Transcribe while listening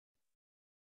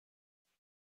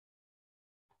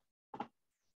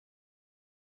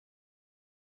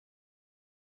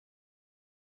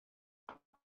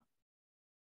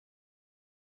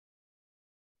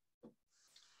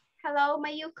Hello,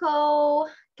 Mayuko.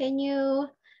 Can you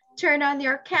turn on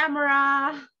your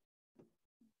camera?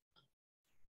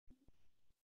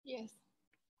 Yes.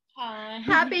 Hi.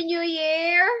 Happy New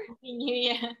Year. Happy New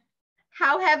Year.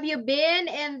 How have you been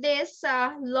in this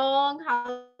long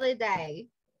holiday?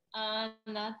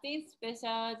 Nothing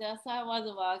special. Just I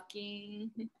was working.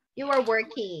 You were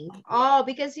working. Oh,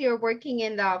 because you're working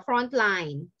in the front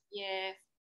line. Yes.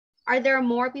 Are there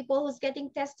more people who's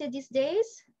getting tested these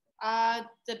days?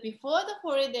 Before the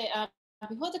holiday,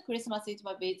 before the Christmas, it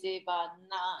was busy, but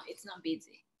now it's not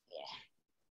busy. Yeah.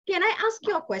 Can I ask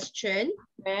you a question?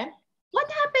 Yeah.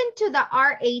 What happened to the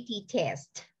RAT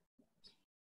test?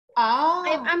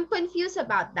 I'm confused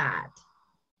about that.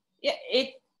 Yeah,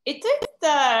 it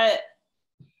is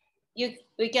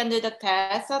we can do the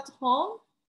test at home.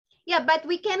 Yeah, but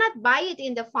we cannot buy it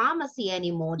in the pharmacy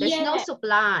anymore. There's no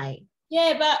supply.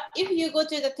 Yeah, but if you go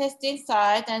to the testing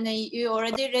site and then you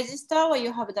already register or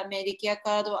you have the Medicare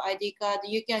card or ID card,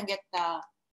 you can get the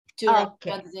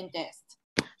antigen test.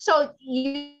 So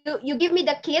you give me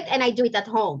the kit and I do it at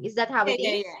home. Is that how it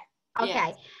is? Yeah. Okay.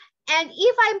 Yes. And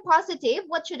if I'm positive,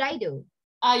 what should I do?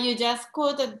 You just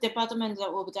call the Department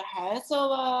of the Health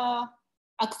or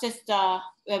access the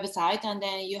website and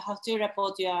then you have to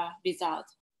report your result.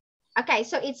 Okay,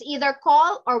 so it's either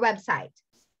call or website.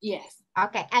 Yes.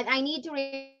 Okay, and I need to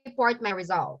report my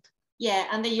result. Yeah,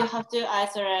 and then you have to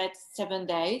isolate 7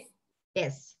 days.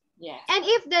 Yes. Yeah. And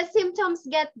if the symptoms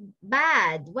get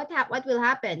bad, what will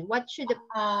happen? What should the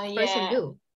person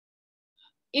do?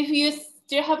 If you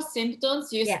still have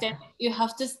symptoms, you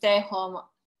have to stay home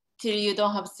till you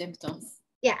don't have symptoms.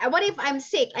 Yeah, and what if I'm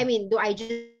sick? I mean, do I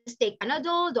just take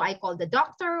Panadol? Do I call the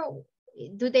doctor?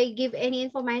 Do they give any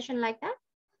information like that?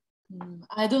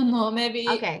 I don't know, maybe.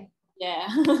 Okay. Yeah.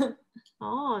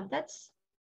 Oh, that's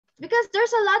because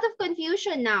there's a lot of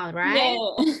confusion now, right?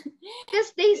 Yeah.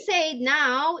 Because they say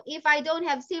now, if I don't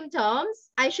have symptoms,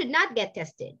 I should not get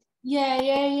tested. Yeah.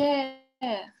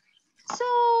 So,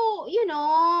 you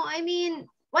know, I mean,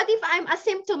 what if I'm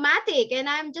asymptomatic and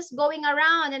I'm just going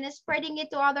around and spreading it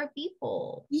to other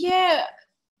people? Yeah.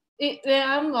 When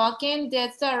I'm working,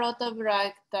 there's a lot of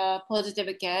like the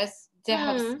positive case. They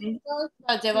have symptoms,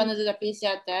 but they want to do the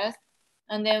PCR test.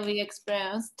 And then we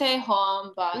explain, stay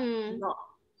home, but no,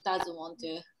 doesn't want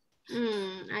to.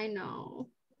 I know.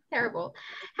 Terrible.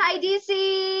 Hi, DC.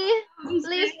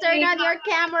 Please turn on your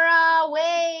camera.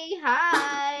 Way.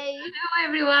 Hi. Hello,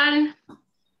 everyone.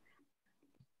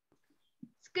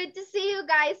 It's good to see you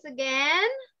guys again.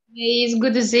 Hey, it's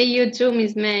good to see you too,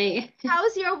 Miss May.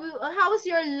 How's your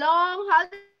long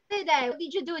holiday? What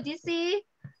did you do, DC?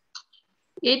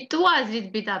 It was a little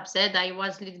bit upset. I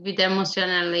was a little bit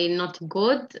emotionally not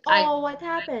good. Oh, what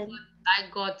happened? I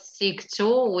got sick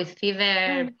too with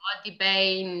fever, body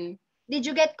pain. Did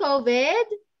you get COVID?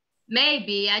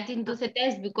 Maybe. I didn't do the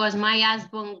test because my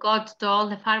husband got to all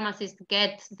the pharmacies to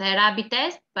get the rabbit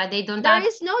test, but they don't have. There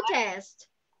is no test.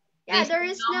 Yeah, there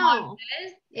is no.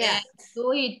 Test. Yeah.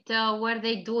 Do it where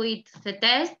they do it, the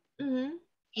test.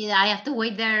 I have to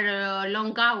wait there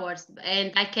long hours,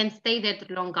 and I can't stay there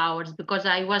long hours because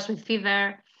I was with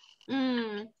fever.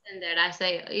 And then I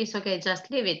say, it's okay,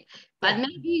 just leave it. But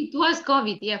maybe it was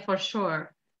COVID, yeah, for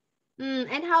sure.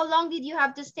 And how long did you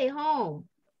have to stay home?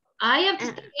 I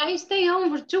stay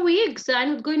home for 2 weeks.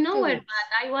 I'm not going nowhere,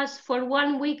 but I was, for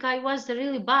 1 week, I was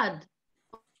really bad.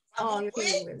 Oh, you're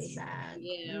feeling really bad.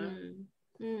 Yeah.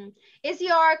 Is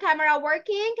your camera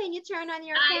working? Can you turn on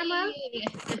your camera?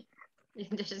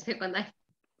 Just a second.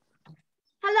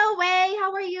 Hello, Wei.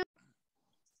 How are you?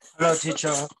 Hello,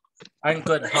 teacher. I'm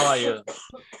good. How are you?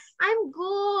 I'm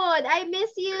good. I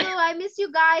miss you. I miss you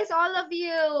guys, all of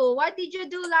you. What did you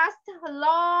do last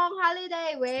long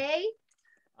holiday, Wei?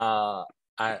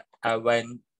 I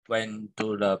went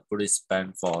to the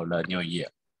Brisbane for the New Year.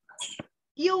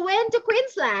 You went to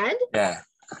Queensland? Yeah.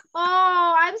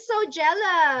 Oh, I'm so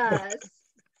jealous.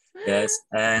 Yes,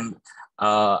 and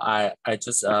I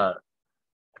just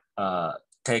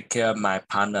take care of my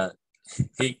partner.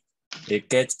 He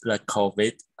gets the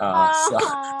COVID.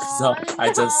 So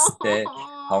I just stay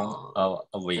home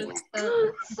a week.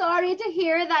 Sorry to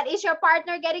hear that. Is your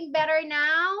partner getting better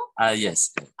now?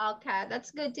 Yes. Okay,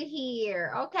 that's good to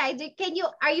hear. Okay,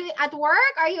 are you at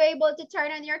work? Are you able to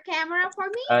turn on your camera for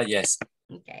me? Yes.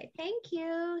 Okay, thank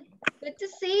you. Good to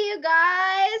see you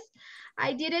guys.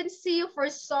 I didn't see you for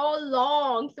so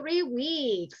long, 3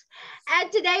 weeks.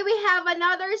 And today we have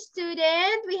another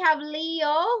student. We have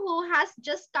Leo, who has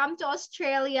just come to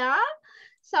Australia.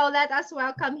 So let us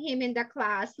welcome him in the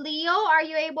class. Leo, are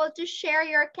you able to share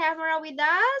your camera with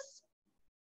us?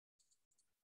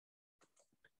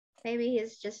 Maybe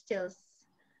he's just still.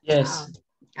 Yes.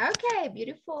 Okay,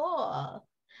 beautiful.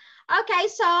 Okay,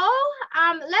 so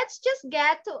let's just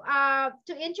get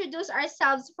to introduce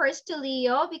ourselves first to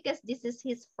Leo because this is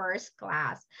his first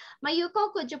class.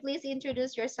 Mayuko, could you please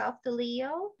introduce yourself to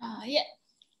Leo? Yeah,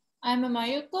 I'm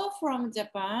Mayuko from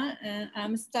Japan, and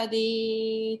I'm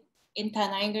studying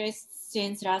internal English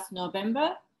since last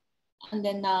November. And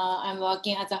then now I'm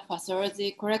working as a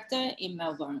pathology corrector in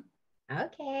Melbourne.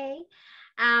 Okay.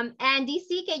 And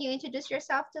DC, can you introduce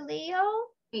yourself to Leo?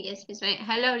 Yes, Miss May.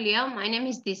 Hello, Leo. My name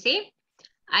is DC.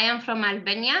 I am from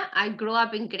Albania. I grew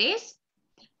up in Greece.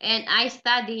 And I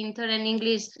study internal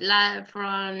English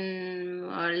from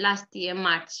last year,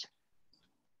 March.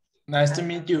 Nice to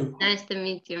meet you. Nice to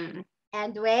meet you.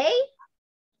 And Wei?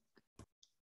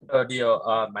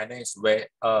 Hello, my name is Wei.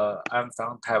 I'm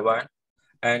from Taiwan,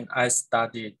 and I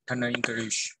studied Taiwan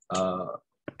English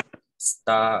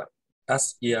start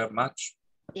last year March.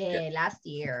 Yeah, last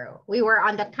year. We were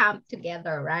on the camp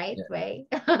together, right, Yeah. Wei?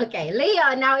 Okay,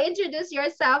 Leo, now introduce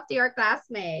yourself to your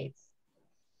classmates.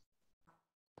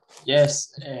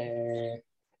 Yes,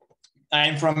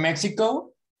 I'm from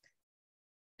Mexico.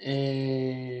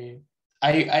 I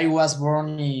was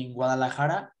born in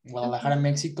Guadalajara,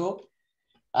 Mexico.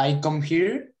 I come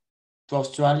here to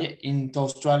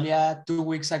Australia 2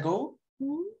 weeks ago.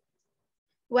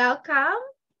 Welcome.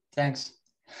 Thanks.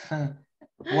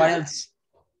 What else?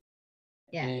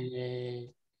 Yeah.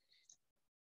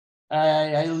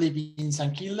 I live in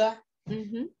San Kilda.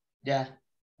 Yeah.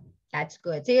 That's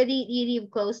good. So you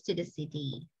live close to the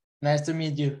city. Nice to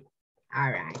meet you. All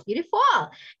right,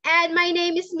 beautiful. And my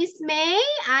name is Miss May.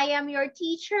 I am your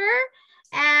teacher,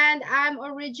 and I'm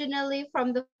originally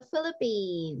from the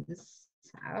Philippines.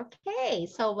 Okay,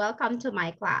 so welcome to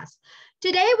my class.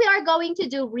 Today we are going to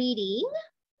do reading.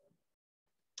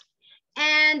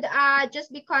 And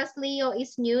just because Leo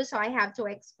is new, so I have to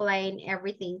explain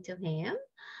everything to him.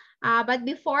 But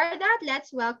before that,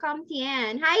 let's welcome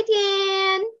Tian. Hi,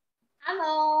 Tian.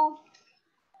 Hello.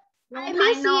 I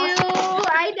miss you.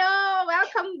 I know.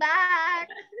 Welcome back.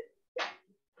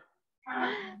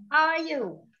 How are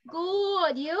you?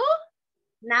 Good. You?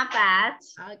 Not bad.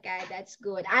 Okay, that's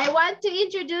good. I want to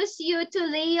introduce you to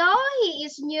Leo. He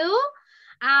is new.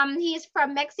 He's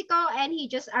from Mexico and he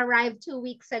just arrived 2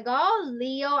 weeks ago.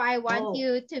 Leo, I want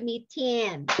you to meet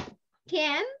Tian.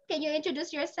 Tian, can you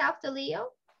introduce yourself to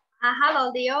Leo?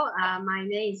 Hello, Leo. My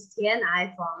name is Tian.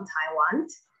 I'm from Taiwan.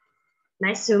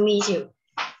 Nice to meet you.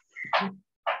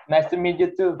 Nice to meet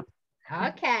you too.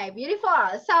 Okay,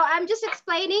 beautiful. So I'm just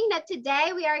explaining that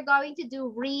today we are going to do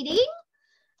reading.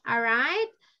 All right.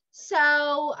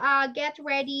 So get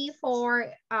ready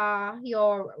for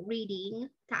your reading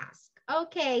task.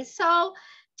 Okay, so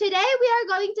today we are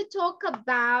going to talk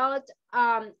about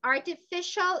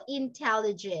artificial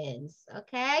intelligence.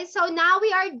 Okay, so now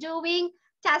we are doing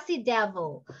Tassie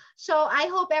Devil. So I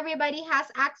hope everybody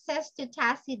has access to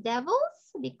Tassie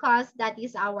Devils because that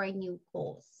is our new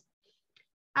course.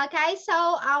 Okay,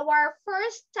 so our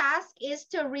first task is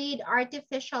to read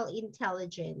artificial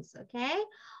intelligence. Okay,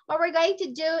 what we're going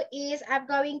to do is I'm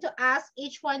going to ask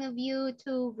each one of you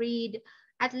to read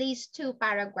at least 2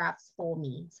 paragraphs for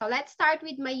me. So let's start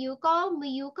with Mayuko.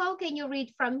 Mayuko, can you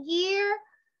read from here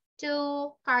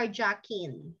to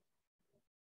carjacking?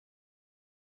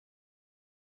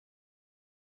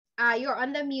 You're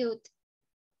on the mute.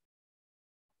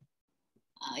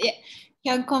 Yeah.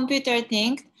 Can computer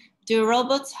think? Do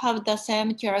robots have the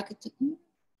same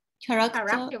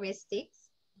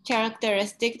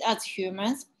characteristics as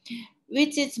humans?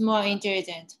 Which is more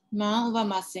intelligent, man or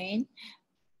machine?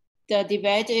 The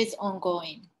debate is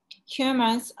ongoing.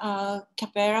 Humans are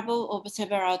capable of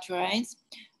several traits.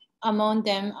 Among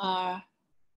them are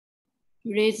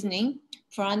reasoning,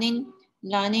 planning,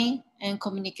 learning, and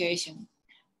communication.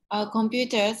 Our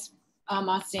computers are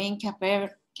machine capable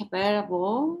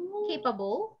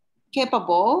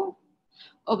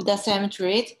of the same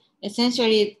trait.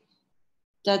 Essentially,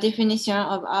 the definition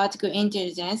of artificial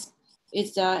intelligence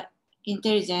is the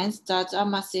intelligence that a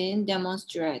machine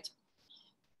demonstrates.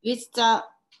 With the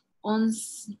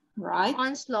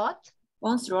onslaught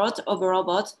of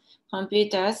robots,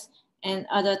 computers, and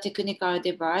other technical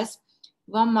devices,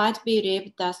 one might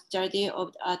believe the study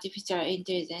of artificial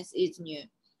intelligence is new.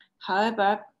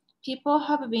 However, people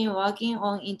have been working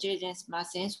on intelligence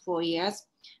machines for years.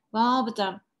 One of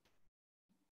the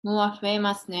more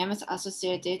famous names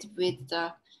associated with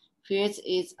the field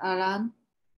is Alan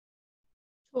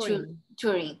Turing.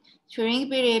 Turing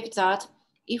believed that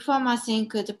if a machine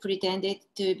could pretend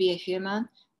to be a human,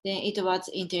 then it was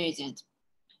intelligent.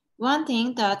 One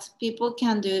thing that people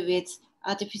can do with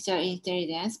artificial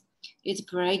intelligence is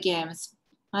play games.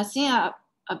 Machines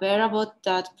available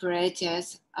that play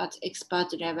chess at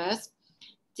expert levels.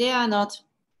 They are not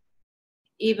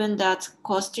even that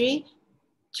costly.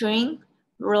 Turing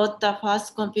wrote the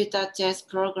first computer chess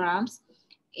programs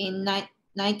in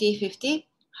 1950.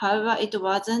 However, it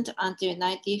wasn't until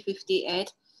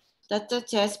 1958 that the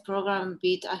chess program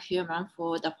beat a human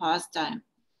for the first time.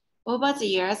 Over the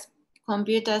years,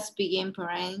 computers began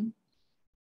playing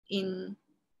in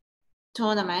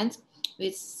tournaments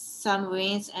with some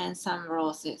wins and some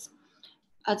losses.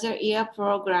 As the year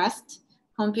progressed,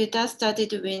 computers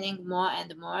started winning more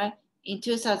and more. In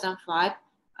 2005,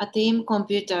 a team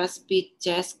computers beat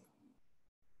chess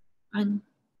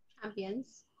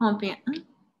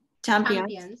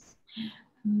Champions.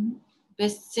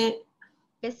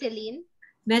 Veselin,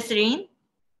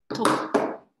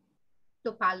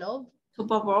 Topalov,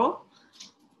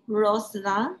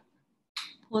 Ruslan,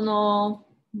 Ponomarev.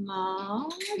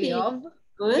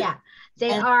 Good. Yeah,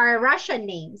 they are Russian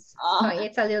names, so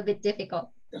it's a little bit difficult.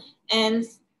 And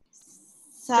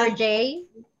Sergey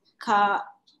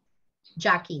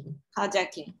Kajakin.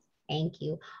 Thank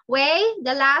you. Wei,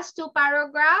 the last two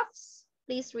paragraphs,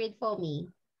 please read for me.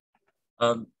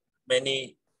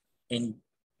 Many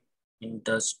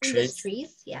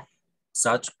industries, yeah,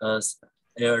 such as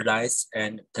airlines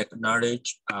and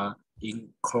technology are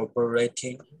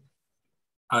incorporating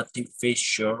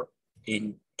artificial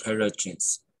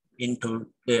intelligence into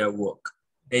their work.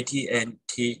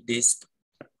 AT&T lists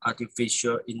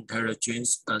artificial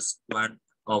intelligence as one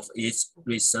of its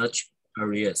research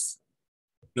areas.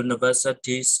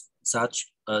 Universities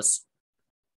such as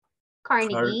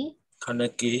Carnegie,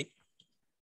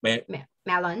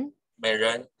 Mellon,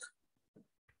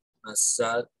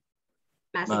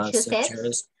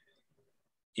 Massachusetts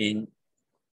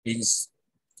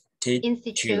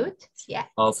Institute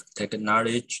of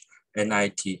Technology and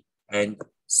IT, and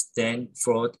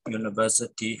Stanford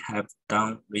University have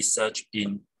done research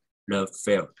in the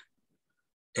field.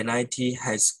 NIT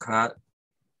has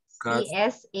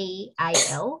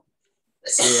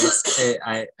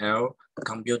CSAIL,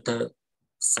 Computer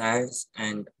Science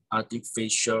and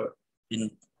Artificial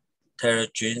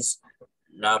Intelligence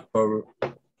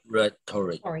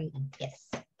Laboratory. Yes.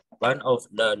 One of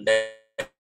the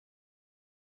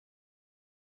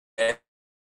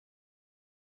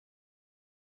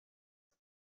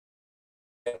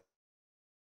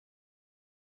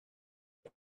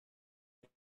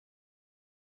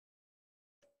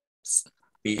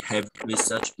we have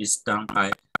research is done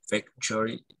by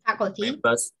faculty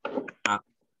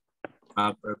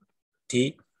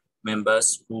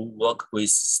members who work with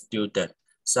students.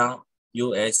 Some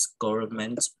U.S.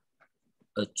 government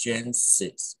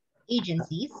agencies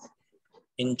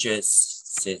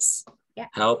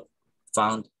help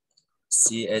fund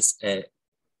CSAIL.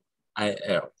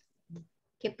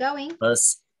 Keep going.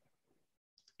 As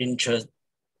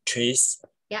industries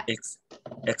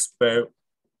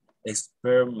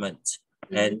experiment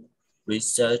and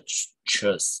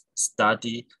researchers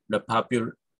study, the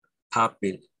public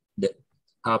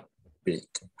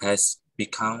has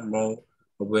become more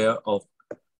aware of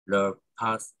the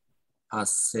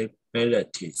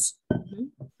possibilities.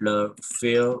 The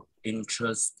film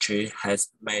industry has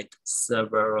made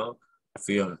several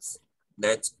films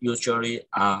that usually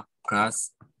are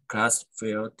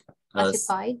classified as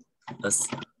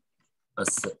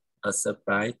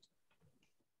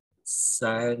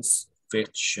science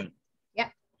fiction.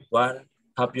 One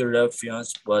popular film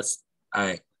was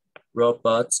I,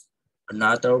 Robot.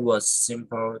 Another was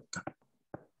simple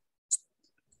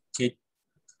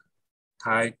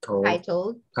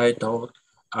titled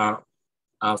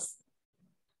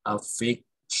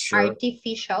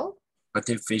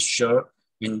Artificial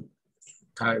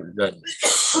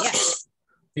Intelligence.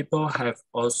 People have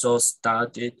also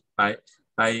started by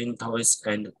buying toys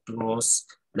and tools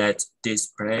that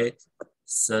display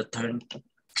certain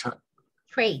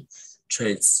traits.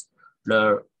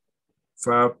 The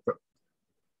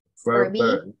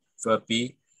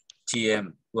Furby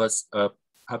TM was a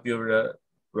popular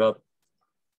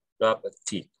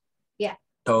robotic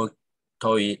toy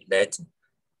that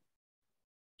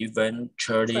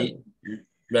eventually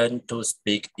learned to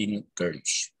speak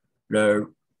English. The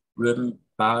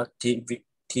Roomba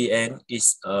TM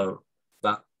is a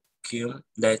vacuum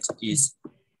that is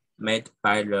made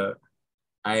by the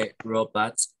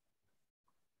iRobot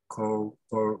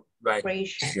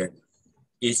Corporation.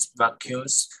 It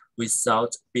vacuums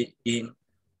without being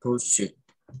pushed.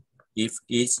 If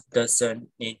it doesn't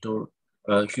need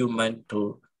a human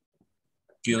to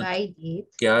guide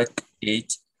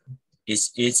it,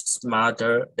 is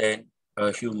smarter than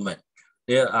a human.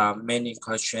 There are many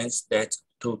questions that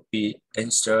to be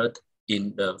answered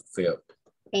in the field.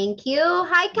 Thank you.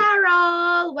 Hi,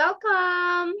 Carol.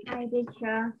 Welcome. Hi,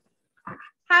 teacher.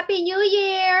 Happy New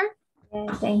Year.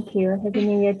 Yeah, thank you. Happy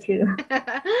New Year too.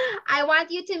 I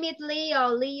want you to meet Leo.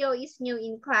 Leo is new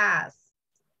in class.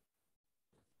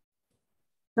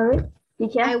 Sorry,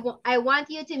 teacher? I want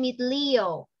you to meet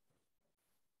Leo.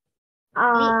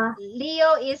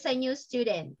 Leo is a new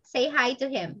student. Say hi to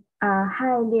him.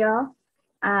 Hi, Leo.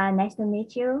 Nice to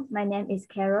meet you. My name is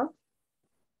Carol.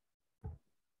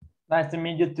 Nice to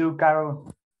meet you too,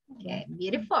 Carol. Okay,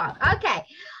 beautiful. Okay,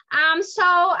 so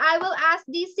I will ask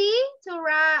DC to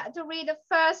read the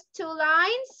first 2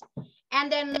 lines,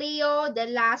 and then Leo the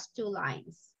last 2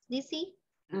 lines. DC.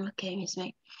 Okay, Miss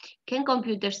May. Can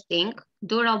computers think?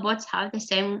 Do robots have the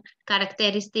same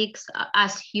characteristics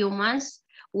as humans?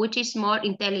 Which is more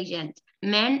intelligent,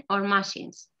 men or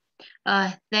machines?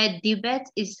 The debate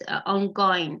is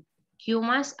ongoing.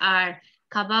 Humans are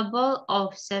capable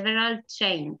of several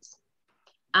traits.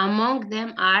 Among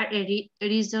them are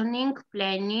reasoning,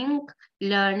 planning,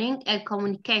 learning, and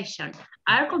communication.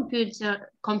 Are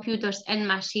computers and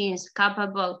machines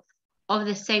capable of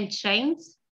the same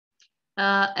traits?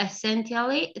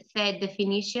 Essentially, the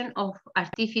definition of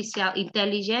artificial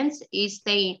intelligence is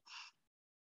the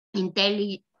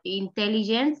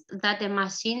intelligence that a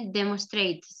machine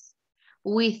demonstrates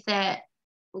with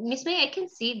Miss May, I can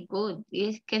see it good.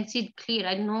 You can see it clear.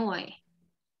 I don't know why.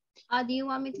 Do you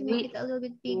want me to make it a little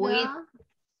bit bigger?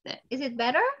 Is it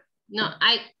better? No,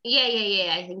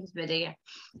 yeah. I think it's better. Yeah,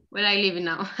 where I live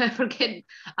now, I forget.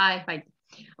 I find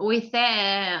with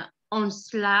the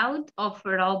onslaught of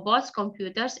robots,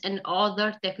 computers, and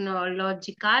other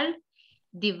technological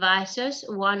devices,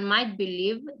 one might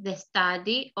believe the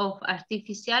study of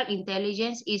artificial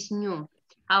intelligence is new.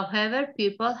 However,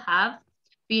 people have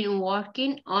been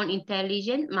working on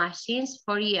intelligent machines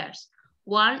for years.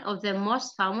 One of the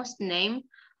most famous names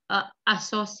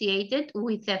associated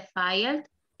with the field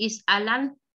is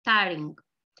Alan Turing.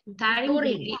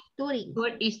 Turing.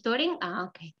 Is Turing?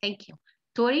 Okay, thank you.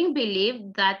 Turing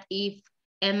believed that if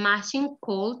a machine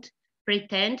could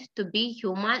pretend to be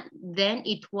human, then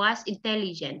it was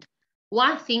intelligent.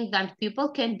 One thing that people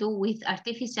can do with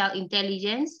artificial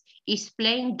intelligence is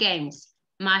playing games.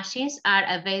 Machines are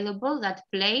available that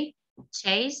play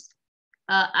chess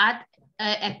at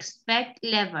expect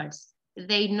levels.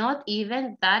 They're not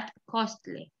even that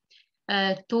costly.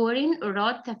 Turing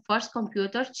wrote the first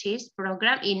computer chess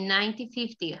program in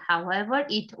 1950. However,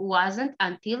 it wasn't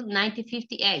until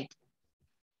 1958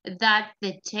 that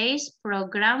the chess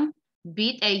program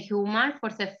beat a human for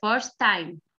the first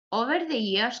time. Over the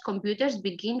years, computers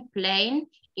began playing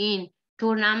in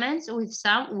tournaments with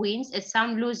some wins and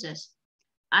some losses.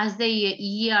 As the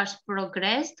years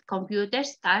progressed,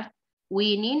 computers started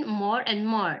winning more and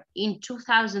more. In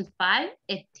 2005,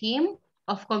 a team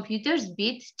of computers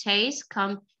beat chess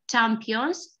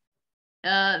champions.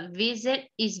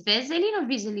 Is Veselin or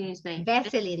Veselin his name?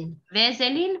 Veselin.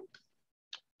 Veselin,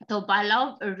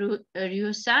 Topalov,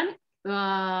 Ryusan,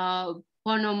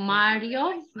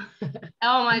 Ponomaryov.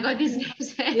 Oh my God, this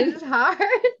is hard.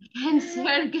 And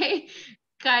Sergey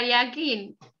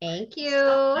Karyakin. Thank you.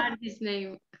 So hard, this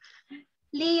name.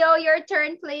 Leo, your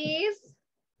turn, please.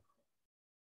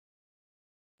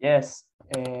 Yes,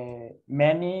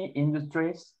 many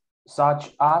industries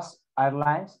such as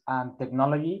airlines and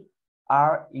technology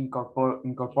are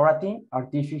incorporating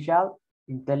artificial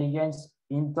intelligence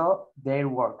into their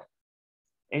work.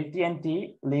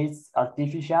 AT&T lists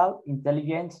artificial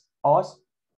intelligence as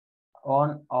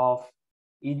one of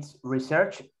its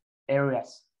research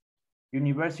areas.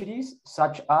 Universities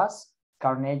such as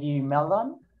Carnegie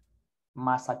Mellon,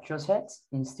 Massachusetts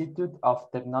Institute of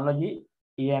Technology,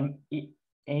 MIT,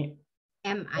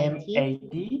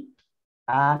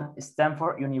 and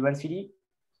Stanford University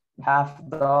have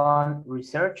done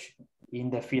research in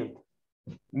the field.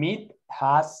 MIT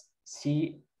has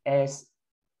CSIEL.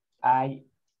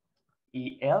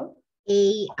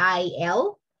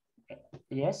 AIL?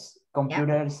 Yes,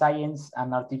 Computer Science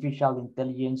and Artificial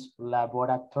Intelligence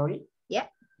Laboratory. Yeah.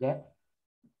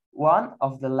 One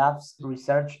of the lab's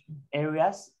research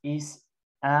areas is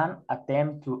an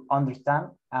attempt to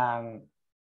understand and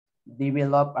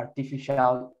develop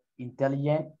artificial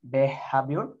intelligent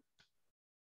behavior.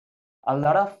 A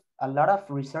lot of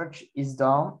research is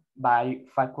done by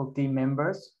faculty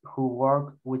members who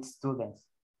work with students.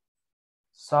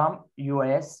 Some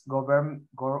U.S.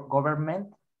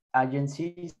 government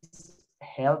agencies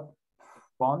help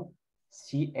fund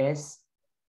CSAIL.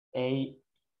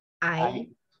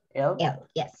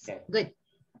 Yes, okay. Good.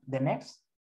 The next?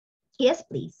 Yes,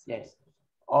 please. Yes.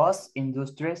 Us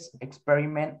industries,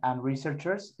 experiment and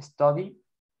researchers study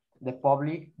the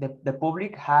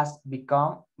public has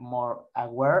become more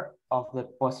aware of the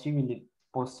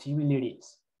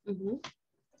possibilities.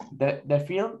 The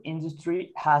film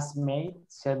industry has made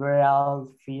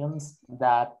several films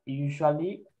that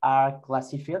usually are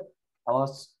classified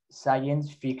as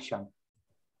science fiction.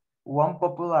 One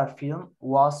popular film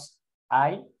was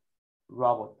I,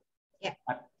 Robot. Yeah.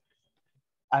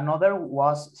 Another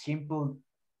was simple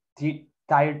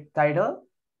title,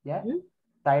 yeah,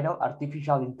 title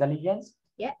Artificial Intelligence.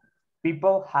 Yeah.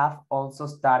 People have also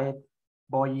started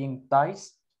buying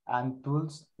toys and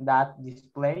tools that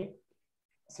display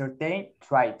certain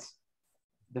traits.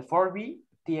 The Furby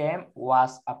TM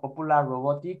was a popular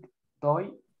robotic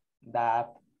toy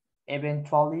that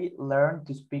eventually learned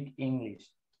to speak English.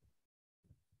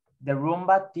 The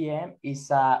Roomba TM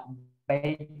is a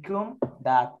vacuum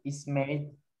that is made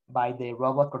by the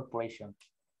Robot Corporation.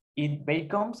 It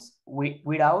vacuums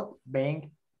without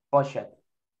being pushed.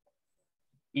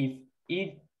 If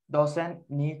it doesn't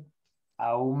need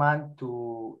a human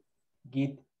to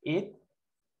get it,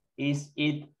 is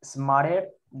it smarter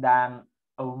than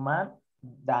a human?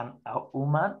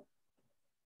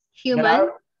 Human?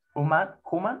 Human?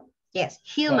 Yes,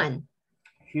 human. Yes.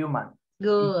 Human.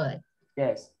 Good.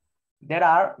 Yes. There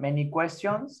are many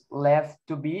questions left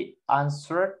to be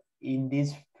answered in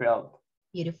this field.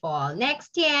 Beautiful.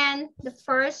 Next, Tian, the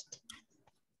first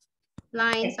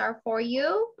lines are for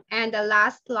you and the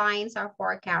last lines are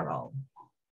for Carol.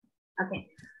 Okay.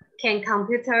 Can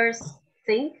computers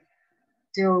think?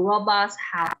 Do robots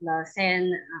have the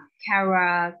same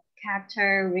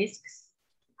characteristics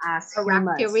as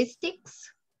humans?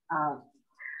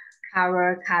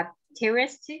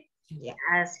 Characteristics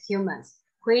as humans.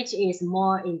 Which is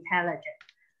more intelligent,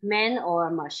 man or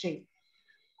machine?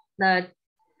 The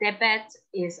debate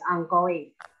is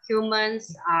ongoing.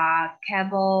 Humans are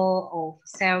capable of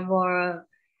several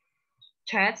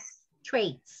traits.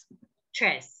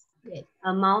 Good.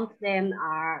 Among them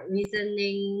are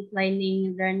reasoning,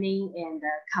 planning, learning, and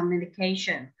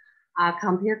communication. Are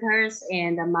computers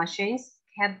and machines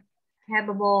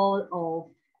capable of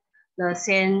the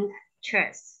same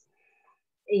traits?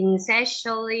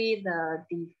 Essentially, the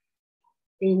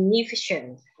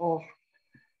definition of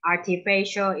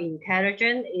artificial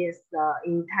intelligence is the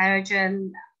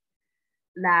intelligence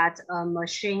that a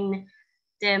machine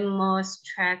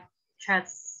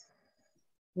demonstrates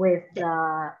with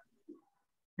the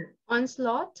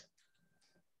onslaught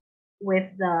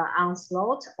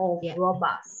of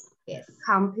robots,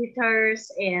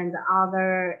 computers, and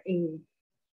other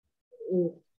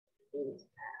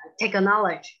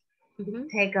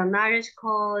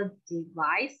technological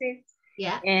devices.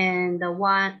 And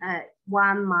one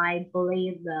might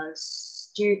believe the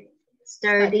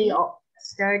study of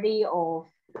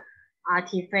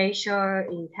artificial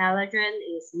intelligence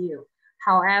is new.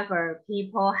 However,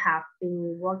 people have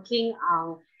been working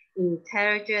on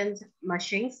intelligent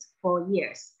machines for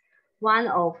years. One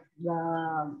of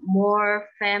the more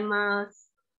famous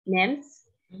names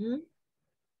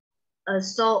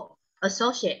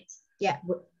associated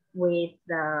with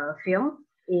the film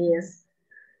is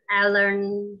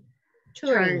Alan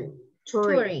Turing.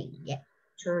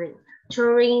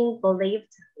 Turing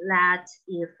believed that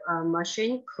if a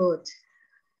machine could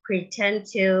pretend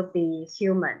to be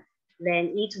human,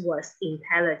 then it was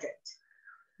intelligent.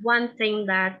 One thing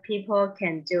that people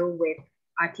can do with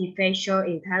artificial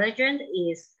intelligence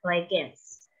is play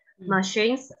games.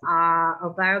 Machines are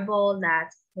available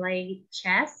that play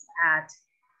chess at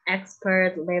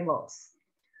expert levels.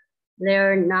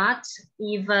 They're not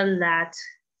even that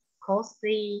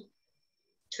costly.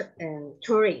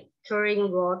 Turing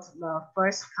wrote the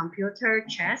first computer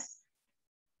chess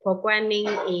programming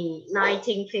in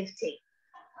 1950.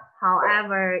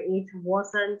 However, it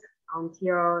wasn't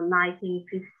until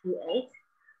 1958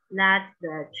 that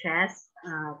the chess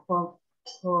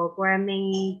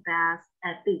programming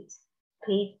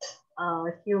beat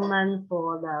a human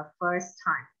for the first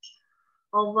time.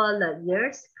 Over the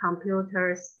years,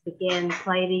 computers began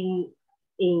playing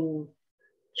in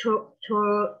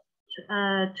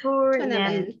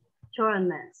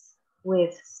tournaments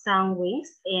with some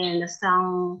wins and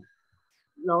some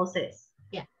losses.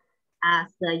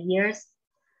 As the years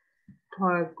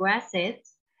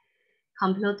progressed,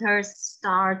 computers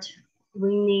start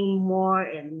winning more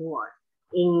and more.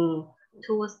 In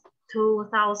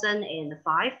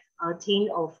 2005, a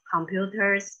team of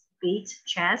computers beat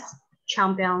chess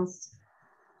champions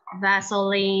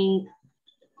Vaseline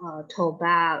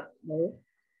Tobago,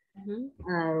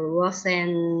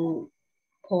 Rosen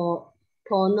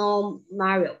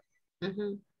Ponomario,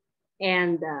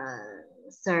 and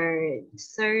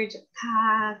Serge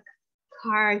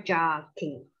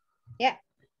carjacking. Yeah,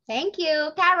 thank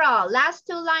you. Carol, last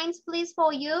two lines, please,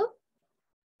 for you.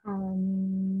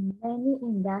 Many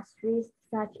industries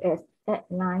such as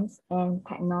airlines and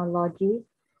technology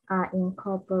are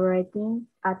incorporating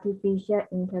artificial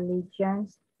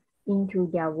intelligence into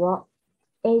their work.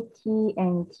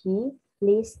 AT&T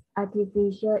lists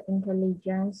artificial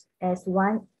intelligence as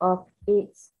one of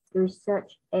its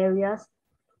research areas.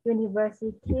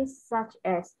 Universities such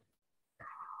as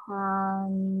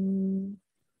Carnegie.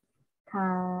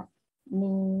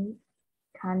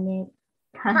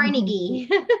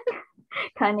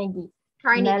 Carnegie Carnegie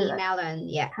Mellon. Mellon,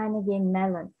 yeah. Carnegie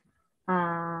Mellon.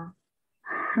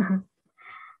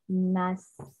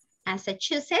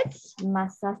 Massachusetts.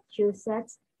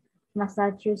 Massachusetts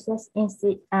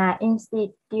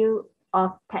Institute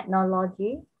of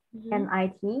Technology,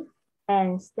 MIT,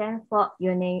 and Stanford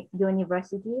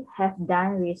University have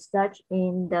done research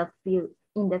in the field.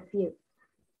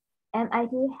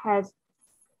 MIT has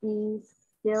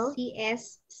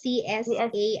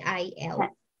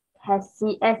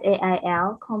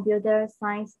CSAIL, Computer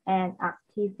Science and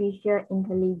Artificial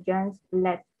Intelligence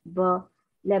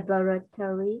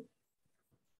Laboratory.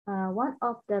 One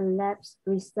of the lab's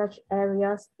research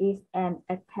areas is an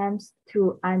attempt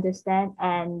to understand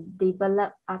and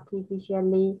develop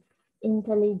artificially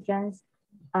intelligence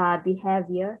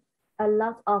behavior. A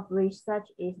lot of research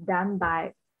is done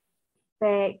by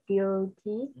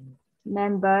faculty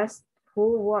members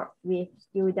who work with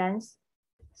students.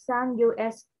 Some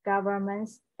U.S. government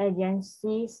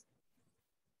agencies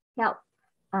help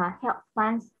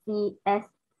fund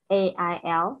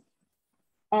CSAIL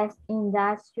as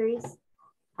industries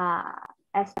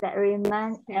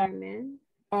experiment and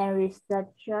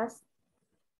researchers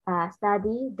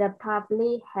study. The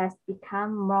public has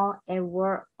become more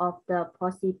aware of the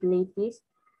possibilities.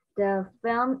 The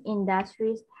film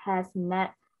industry has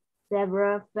made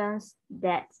several films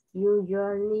that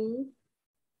usually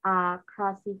are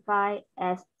classified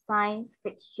as science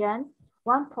fiction.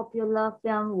 One popular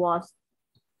film was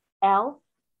I,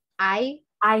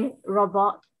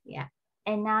 Robot. Yeah.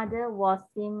 Another was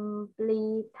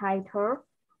simply titled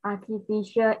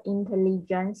Artificial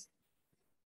Intelligence.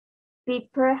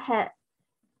 People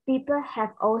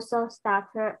have also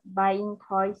started buying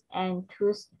toys and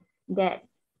tools that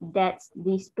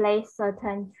display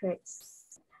certain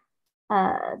traits.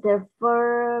 The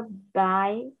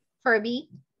Furby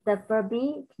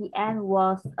TN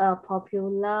was a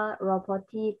popular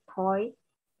robotic toy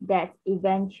that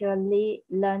eventually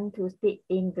learned to speak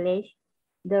English.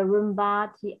 The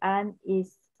Roomba TN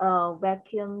is a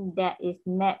vacuum that is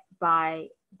made by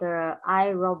the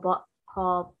iRobot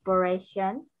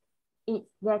Corporation. It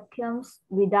vacuums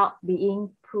without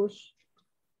being pushed.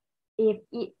 If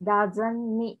it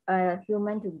doesn't need a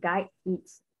human to guide it,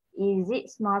 is it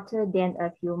smarter than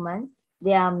a human?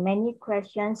 There are many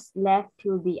questions left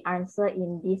to be answered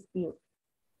in this field.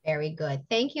 Very good.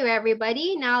 Thank you,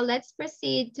 everybody. Now let's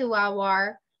proceed to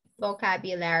our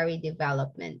vocabulary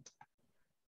development.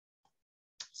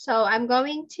 So I'm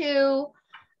going to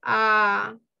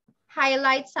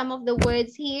highlight some of the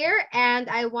words here, and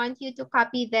I want you to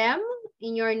copy them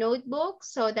in your notebook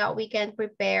so that we can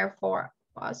prepare for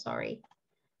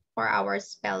our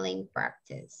spelling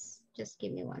practice. Just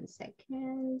give me 1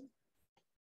 second.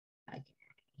 Okay.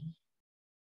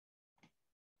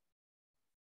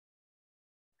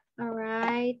 All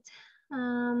right.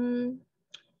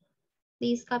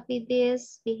 Please copy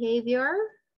this: behavior,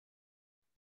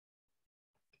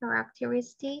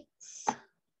 characteristics,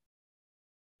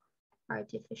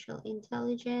 artificial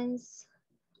intelligence,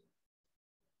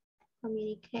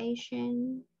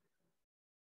 communication,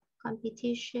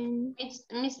 competition.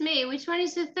 Miss May, which one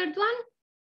is the third one?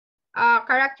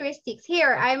 Characteristics.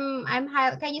 Here,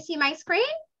 can you see my screen?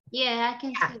 Yeah, I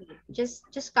can see it.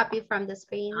 Just copy from the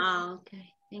screen. Oh,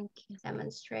 okay. Thank you.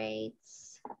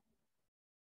 Demonstrates.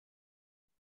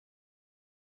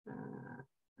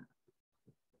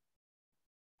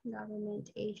 Government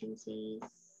agencies.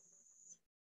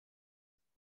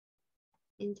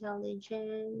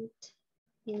 Intelligent.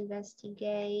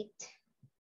 Investigate.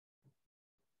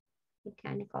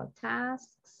 Mechanical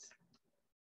tasks.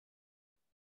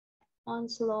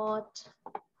 Onslaught.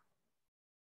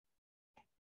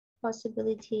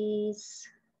 Possibilities.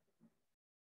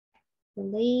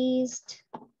 Released.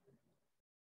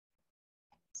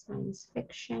 Science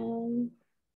fiction.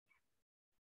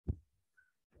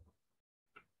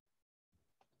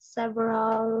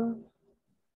 Several.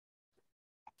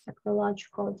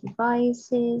 Technological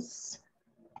devices.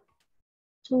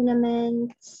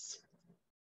 Tournaments.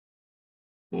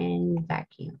 And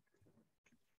vacuum.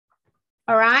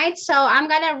 All right, so I'm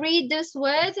gonna read these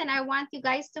words and I want you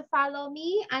guys to follow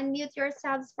me. Unmute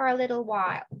yourselves for a little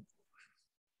while.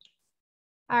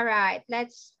 All right,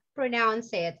 let's pronounce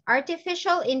it.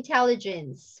 Artificial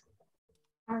intelligence.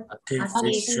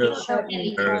 Artificial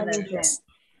intelligence.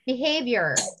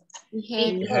 Behavior.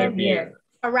 Behavior.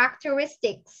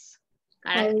 Characteristics.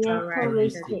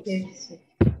 Characteristics.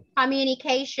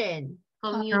 Communication.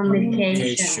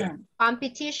 Communication.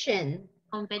 Competition.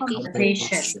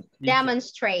 Competition.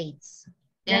 Demonstrates.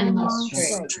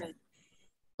 Demonstrate.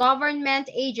 Government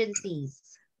agencies.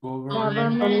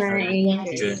 Government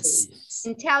Agencies.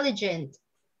 Intelligent.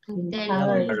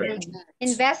 Intelligence.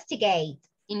 Investigate.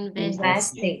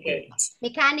 Investigate.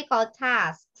 Mechanical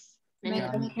tasks.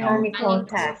 Mechanical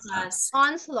tasks.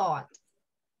 Onslaught.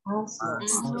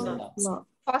 Onslaught.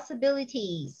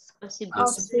 Possibilities.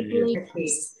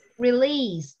 Possibilities.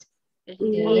 Released.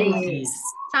 Release.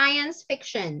 Science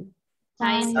fiction.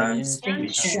 Science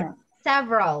fiction.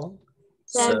 Several.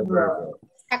 Several.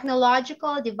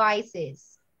 Technological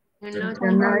devices.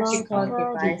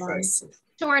 Technological devices.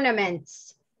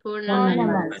 Tournaments.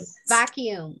 Tournaments.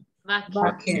 Vacuum.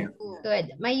 Vacuum.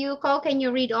 Good. Mayuko, can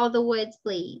you read all the words,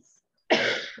 please?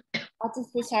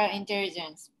 Artificial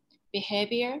intelligence,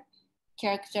 behavior,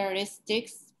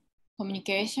 characteristics,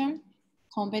 communication,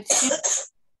 competition,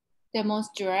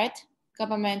 demonstrate,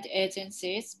 government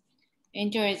agencies,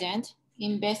 intelligent,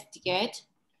 investigate,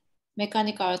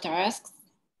 mechanical tasks,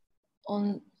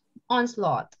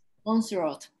 Onslaught.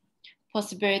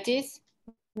 possibilities,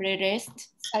 released,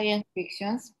 science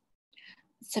fictions,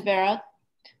 several,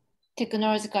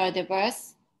 technological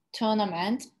device,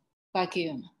 tournament,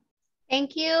 vacuum.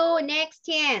 Thank you. Next,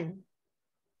 Tian.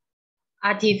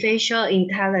 Artificial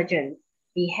intelligence,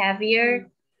 behavior,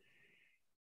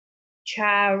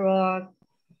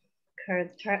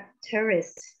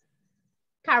 characteristics,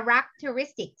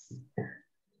 Characteristics.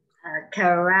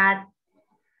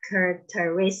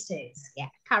 characteristics, Yeah,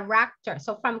 character.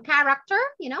 So from character,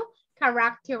 you know,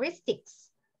 characteristics.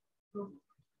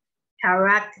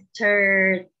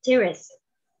 characteristics,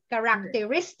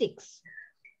 Characteristics.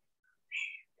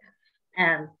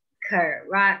 and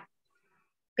characteristics.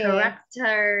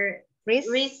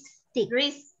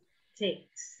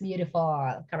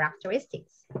 Beautiful.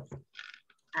 Characteristics.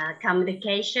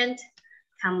 Communication,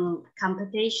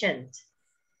 competition,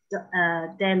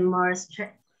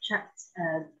 demonstrate,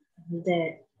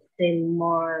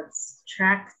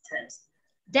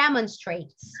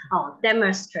 Demonstrates.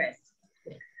 demonstrate,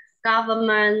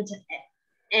 government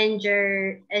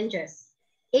agencies,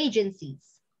 Agencies.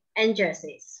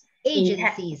 agencies,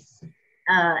 Agencies.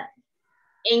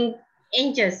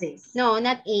 agencies, No,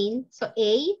 not in. So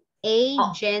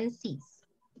agencies.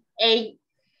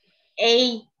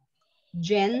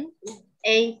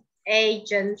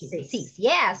 Agencies.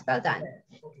 Yes, well done.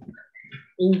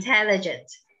 Intelligent,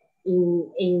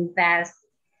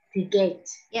 investigate,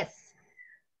 Yes.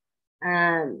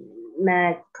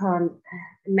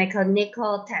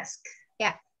 mechanical task,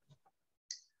 Yeah.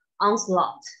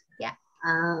 onslaught, Yeah.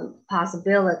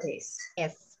 Possibilities,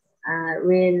 Yes.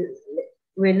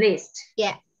 released,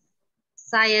 Yeah.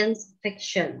 science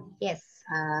fiction, Yes.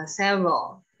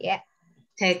 several, Yeah.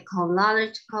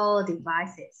 technological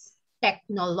devices,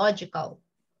 Technological.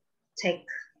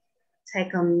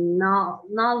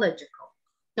 technological,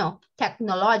 No,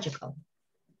 technological.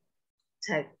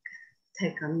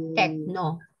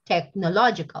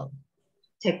 Technological.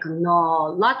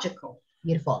 technological,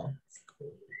 Beautiful.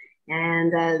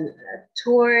 and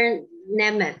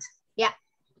tournament. Yeah.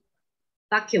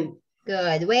 Vacuum.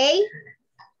 Good. Way.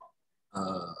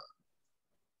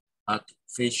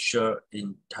 Artificial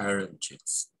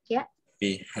intelligence. Yeah.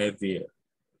 Behavior.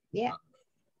 Yeah.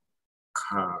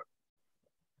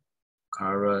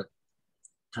 Characteristics.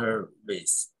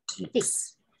 Characteristics.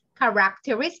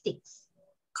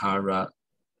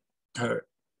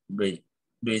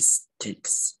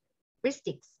 Characteristics.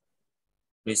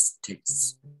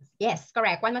 Characteristics. Yes,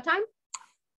 correct. One more time.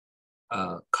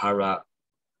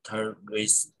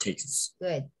 Characteristics.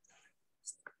 Good.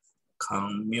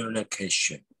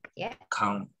 Communication. Yeah.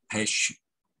 Competition.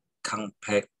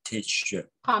 Competition.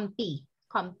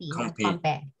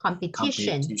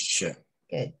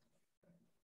 Good.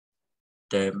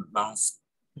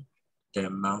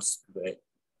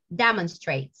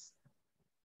 Demonstrates.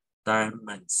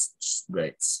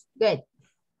 Good.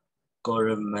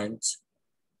 Government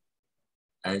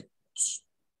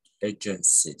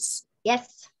agencies.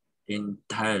 Yes.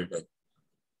 Intelligent.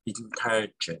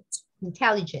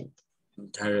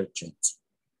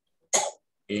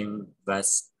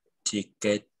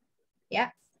 Investigate.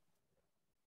 Yeah.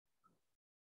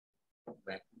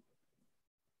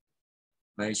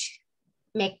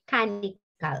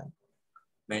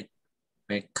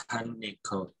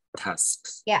 mechanical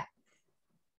tasks. Yeah.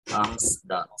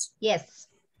 Onslaught. Yes.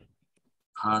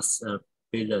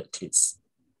 Possibilities.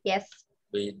 Yes.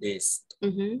 Released.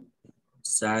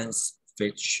 Science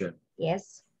fiction.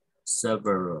 Yes.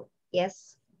 Several.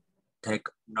 Yes.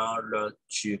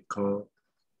 Technological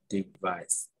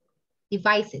Devices.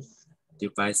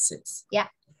 Yeah.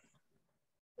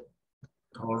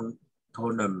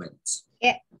 Tournaments.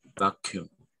 Yeah. Vacuum.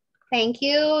 Thank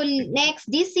you. Next,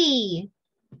 DC.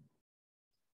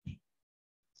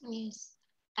 Yes.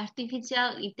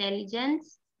 Artificial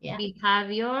intelligence. Yeah.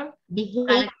 Behavior.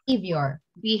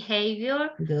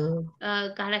 Good.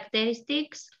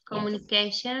 Characteristics.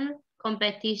 Communication.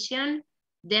 Competition.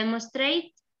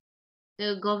 Demonstrate.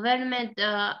 Government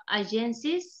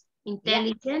agencies.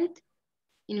 Intelligent.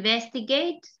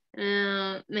 Investigate.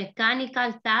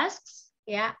 Mechanical tasks.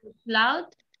 Yeah.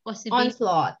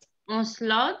 Onslaught.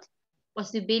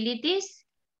 Possibilities.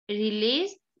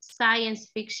 Release. Science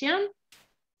fiction.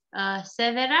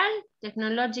 Several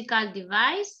technological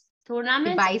devices,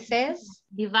 tournaments,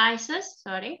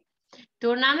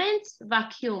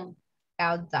 vacuum.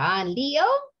 Well done. Leo?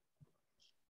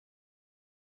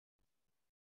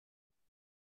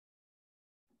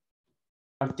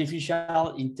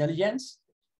 Artificial intelligence,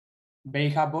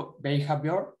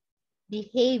 behavior.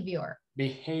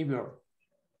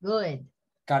 Good.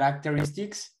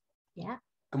 Characteristics. Yeah.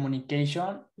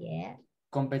 Communication. Yeah.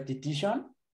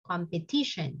 Competition.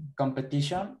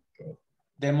 Good.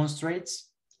 Demonstrates.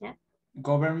 Yeah.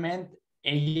 Government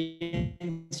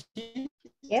agency.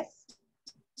 Yes.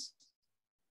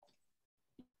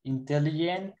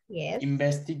 Intelligent. Yes.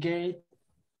 Investigate.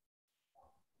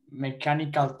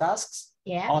 Mechanical tasks.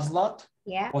 Yeah. Onslaught.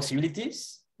 Yeah.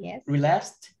 Possibilities. Yes.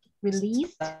 Released.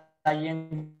 Released.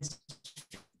 Science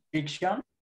fiction.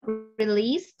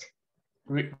 Released.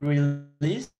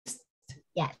 Released.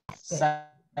 Yes. Good.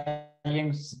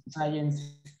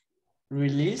 Science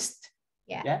released.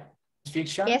 Yeah. Yeah.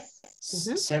 Fiction. Yes.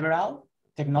 Several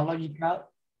technological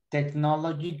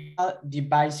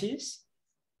devices.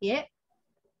 Yeah.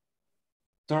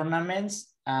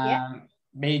 Tournaments and Yeah.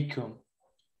 vacuum.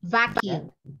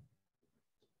 Vacuum.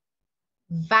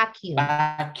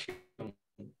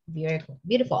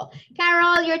 Beautiful.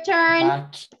 Carol, your turn.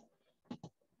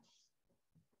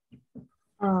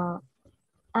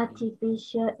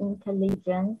 Artificial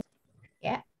intelligence.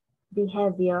 Yeah.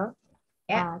 Behavior.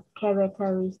 Yeah.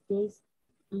 Characteristics.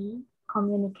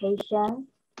 Communication.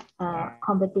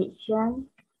 Competition.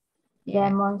 Yeah.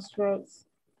 Demonstrates.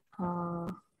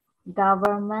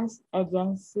 Government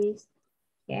agencies.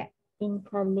 Yeah.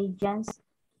 Intelligence.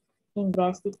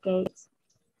 Investigates.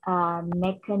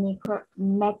 Mechanical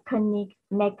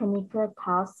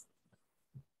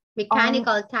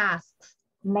tasks.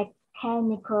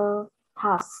 Mechanical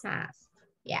tasks.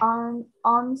 Yeah.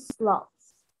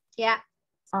 Onslaughts. Yeah.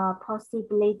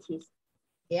 Possibilities.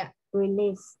 Yeah.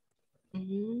 Release.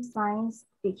 Science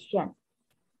fiction.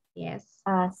 Yes.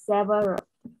 Several.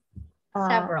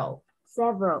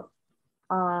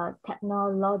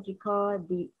 Technological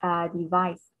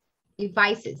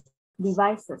devices.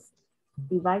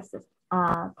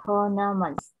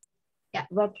 Tournaments. Yeah.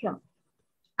 Vacuum.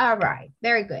 All right,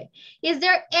 very good. Is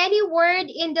there any word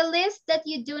in the list that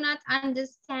you do not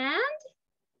understand?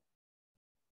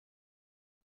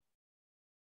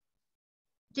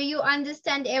 Do you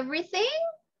understand everything?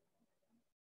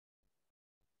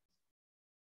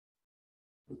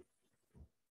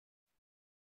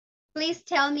 Please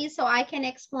tell me so I can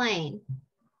explain.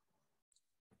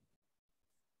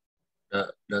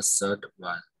 The third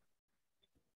one.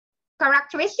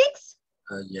 Characteristics?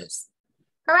 Yes.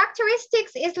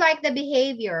 Characteristics is like the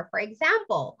behavior. For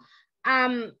example,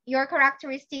 your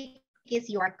characteristic is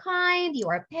you are kind, you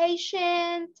are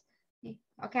patient.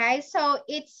 Okay, so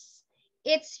it's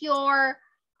your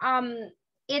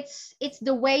it's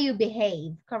the way you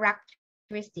behave.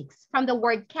 Characteristics from the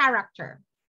word character.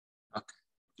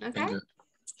 Okay.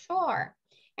 Sure.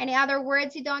 Any other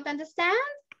words you don't understand?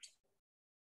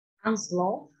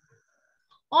 Onslaught.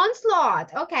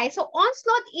 Onslaught. Okay, so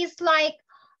onslaught is like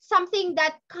something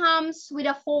that comes with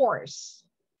a force.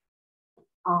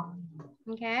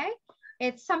 Okay,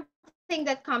 it's something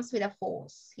that comes with a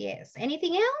force. Yes.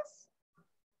 Anything else?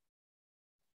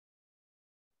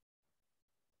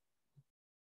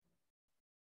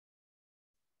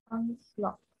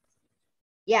 Onslaught.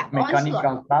 Yeah.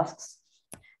 Mechanical tasks.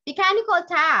 Mechanical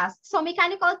tasks. So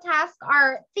mechanical tasks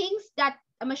are things that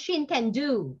a machine can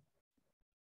do.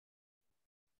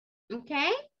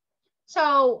 Okay.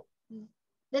 So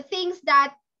the things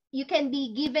that you can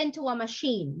be given to a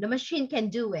machine. The machine can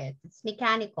do it. It's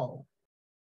mechanical.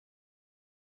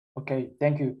 Okay,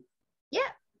 thank you.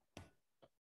 Yeah.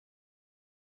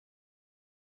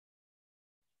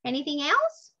 Anything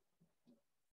else?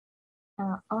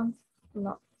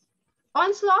 Onslaught.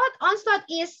 Onslaught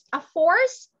is a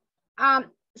force,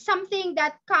 something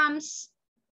that comes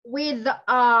with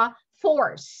a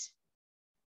force.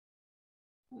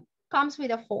 Comes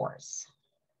with a force.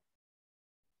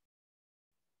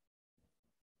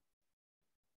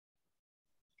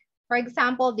 For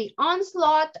example, the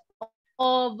onslaught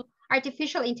of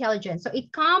artificial intelligence. So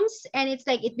it comes and it's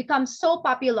like it becomes so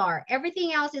popular.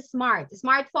 Everything else is smart.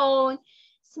 Smartphone,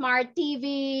 smart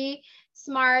TV,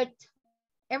 smart,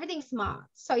 everything smart.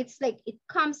 So it's like it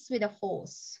comes with a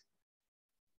force.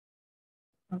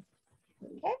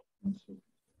 Okay.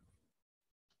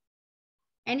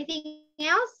 Anything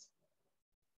else?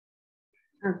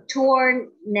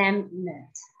 Tournament.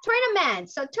 Tournament.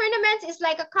 So tournaments is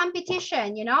like a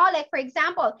competition, you know, like for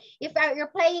example, if you're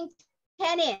playing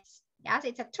tennis, yes,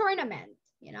 it's a tournament,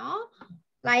 you know,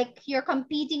 like you're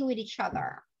competing with each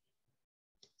other.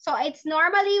 So it's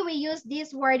normally we use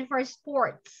this word for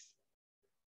sports.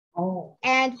 Oh.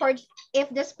 And for if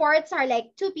the sports are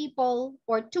like two people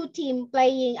or two teams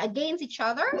playing against each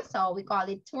other, so we call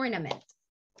it tournament.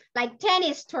 Like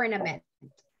tennis tournament.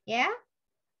 Yeah.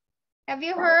 Have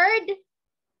you heard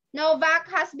Novak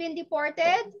has been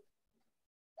deported?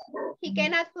 He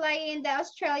cannot play in the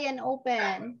Australian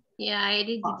Open. Yeah, I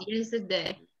did it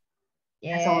yesterday.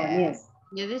 Yeah.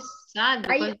 Yeah, this is sad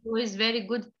because he was very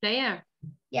good player.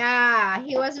 Yeah,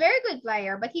 he was very good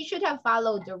player, but he should have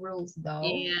followed the rules though.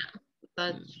 Yeah,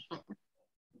 but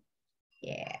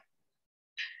yeah.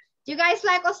 Do you guys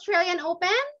like Australian Open?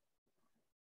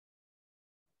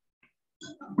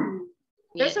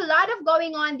 There's a lot of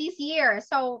going on this year,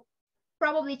 so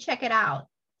probably check it out.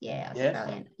 Yeah,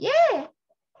 Australian. Yes. Yeah,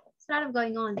 there's a lot of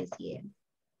going on this year.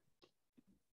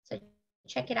 So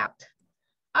check it out.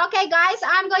 Okay, guys,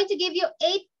 I'm going to give you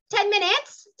 10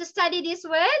 minutes to study these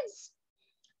words.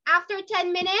 After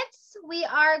 10 minutes, we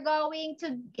are going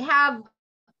to have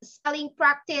spelling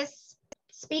practice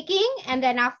speaking, and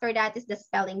then after that is the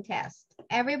spelling test.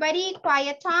 Everybody,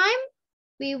 quiet time.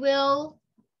 We will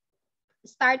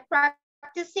start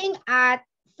practicing at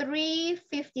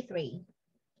 3:53.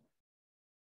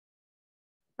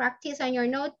 Practice on your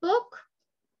notebook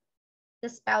the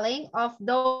spelling of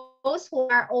those who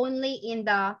are only in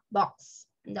the box,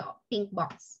 in the pink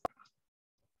box.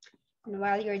 And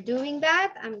while you're doing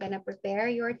that, I'm gonna prepare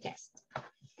your test.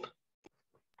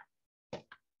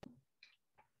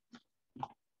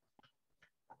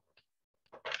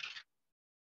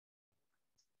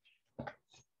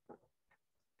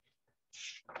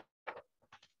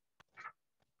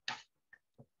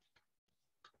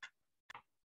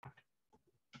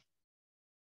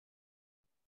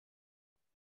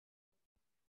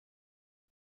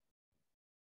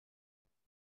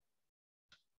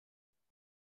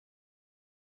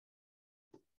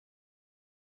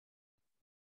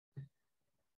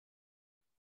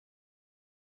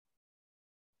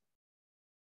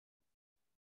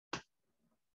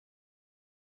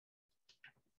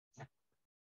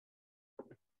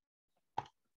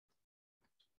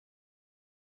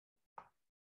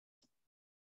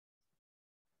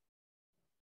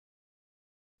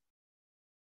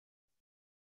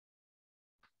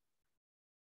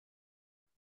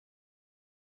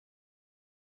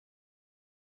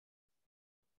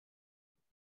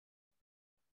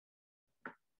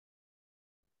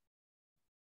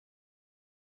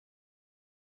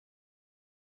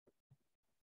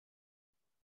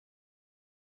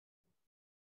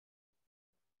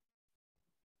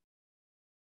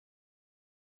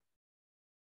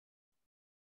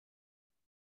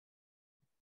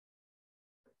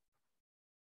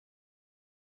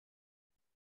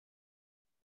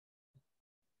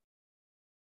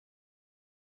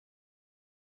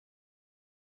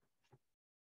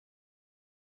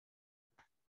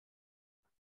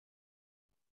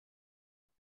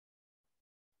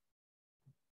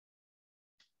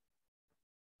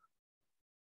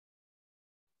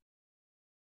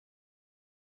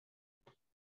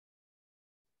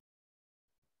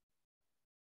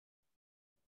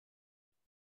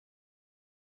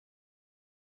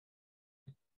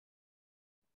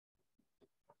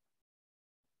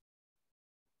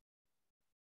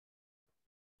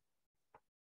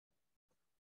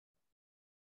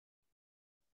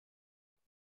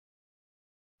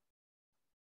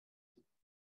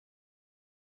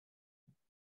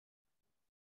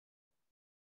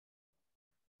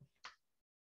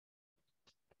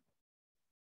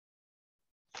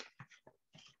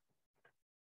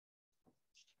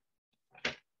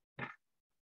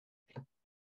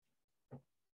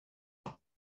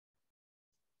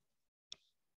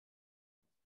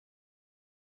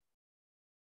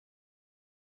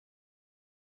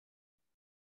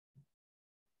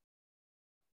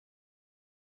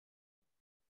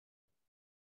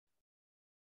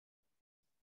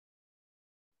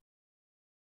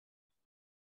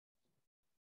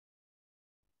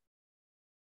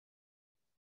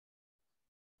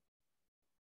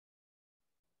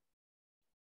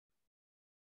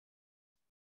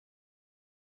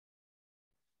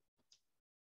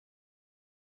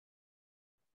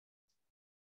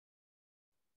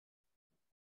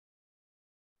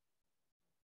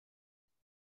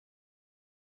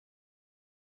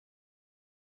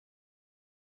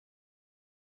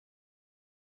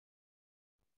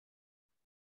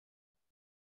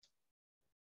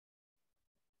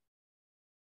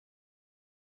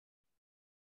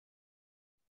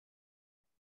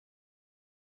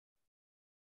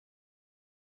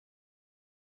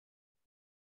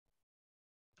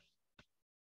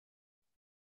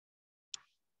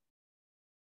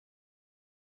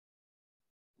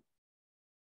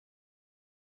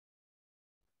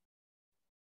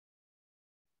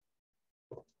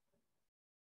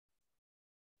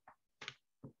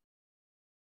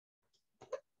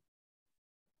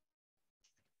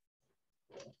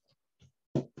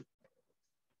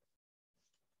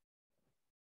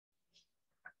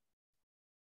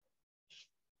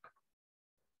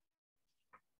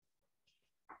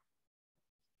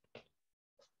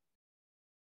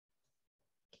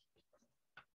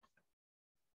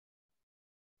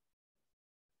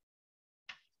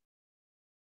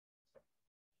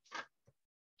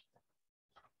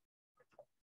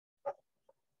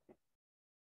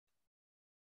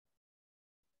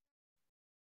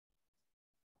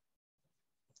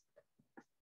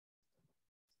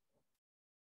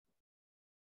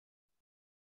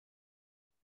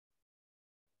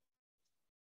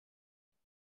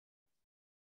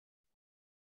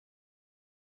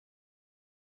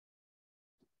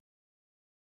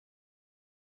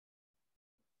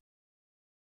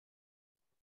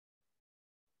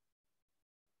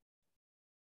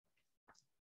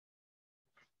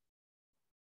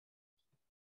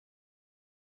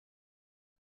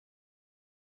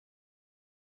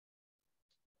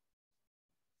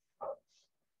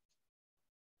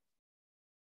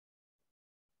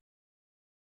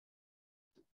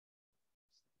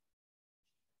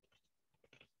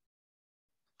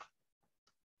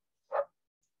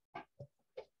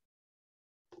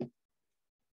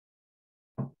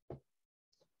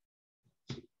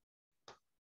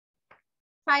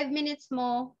 5 minutes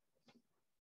more.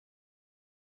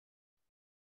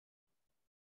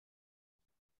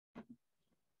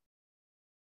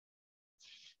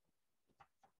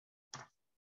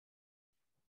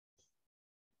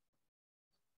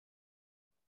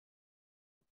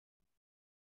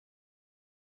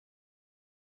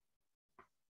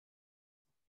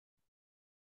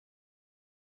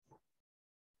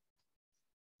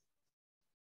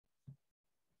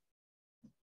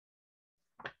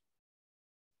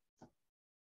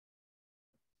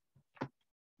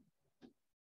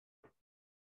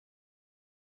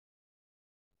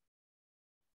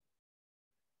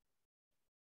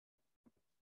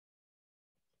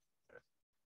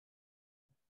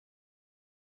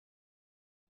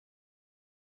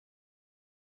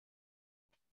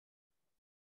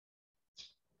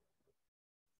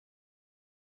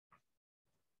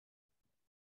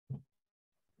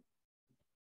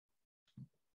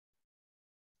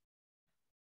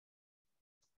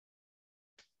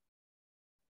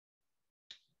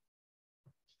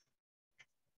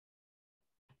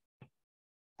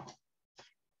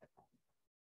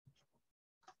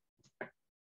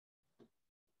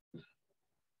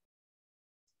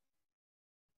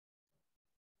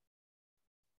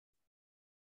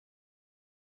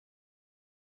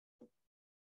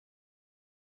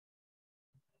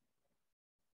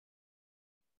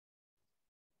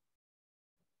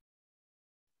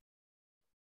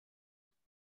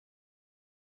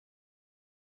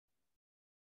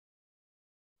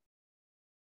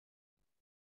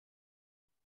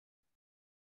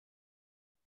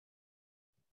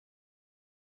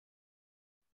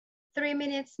 Three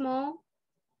minutes more.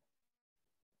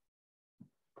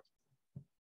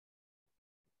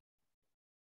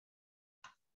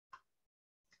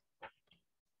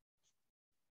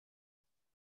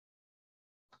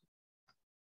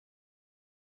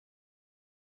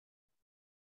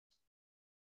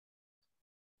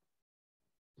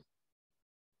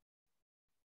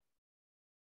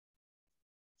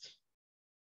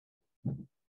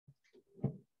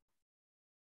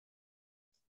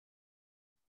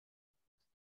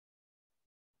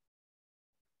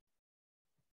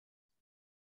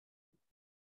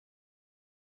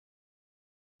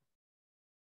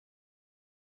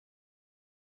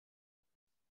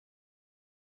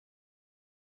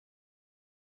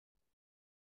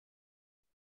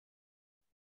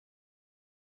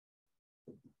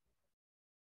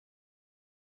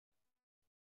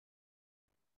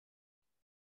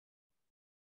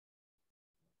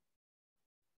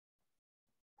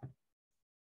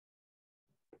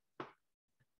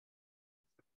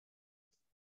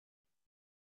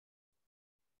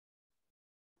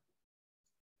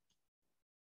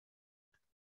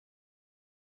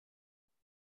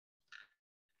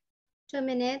 Two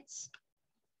minutes.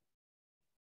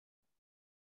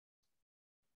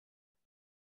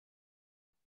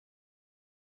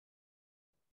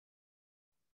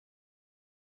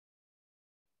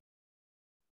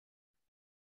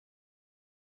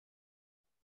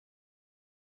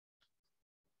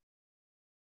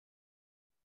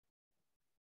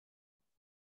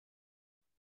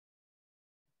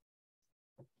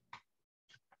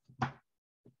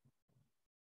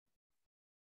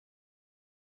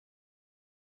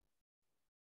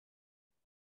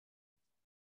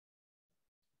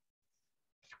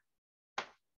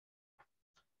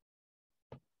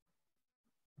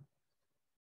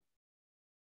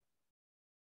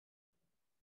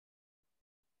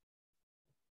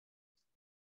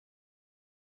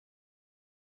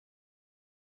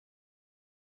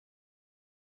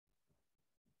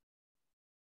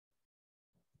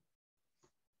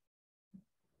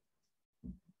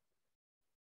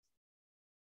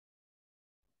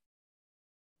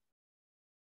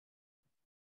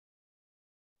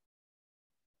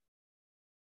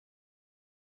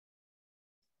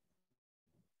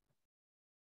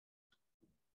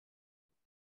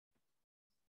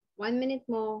 One minute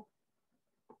more.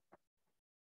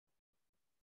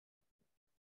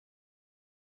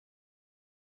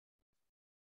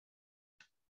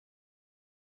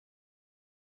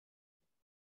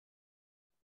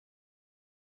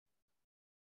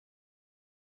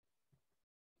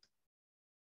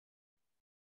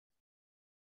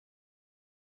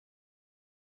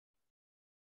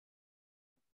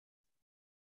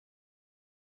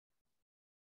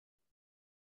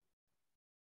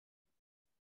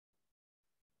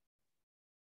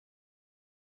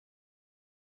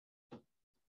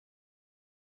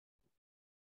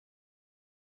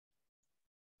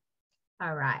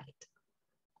 All right.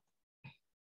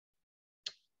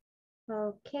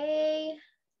 Okay.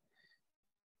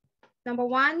 Number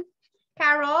one,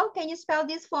 Carol, can you spell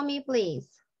this for me, please?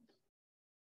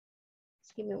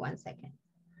 Just give me 1 second.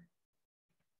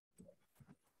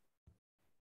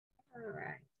 All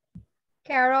right.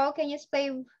 Carol, can you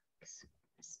spell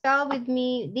with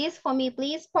me this for me,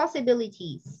 please?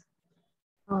 Possibilities.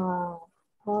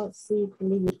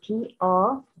 Possibility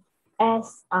or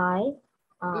SI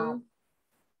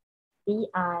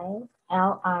DILI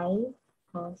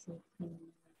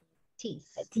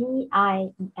TIES.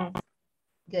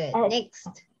 Good. Next.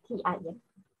 TIES.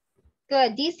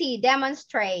 Good. DC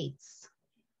demonstrates.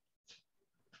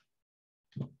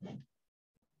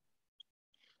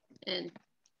 And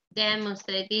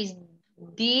demonstrate is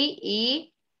DEMONSTRATES.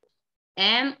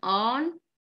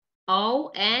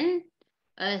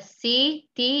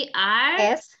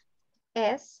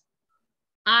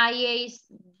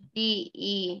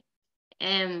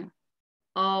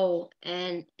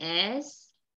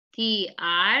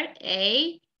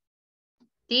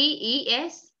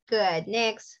 Good.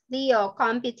 Next, Leo,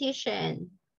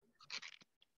 competition.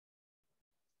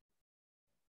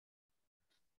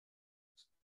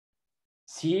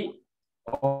 COMPETITION.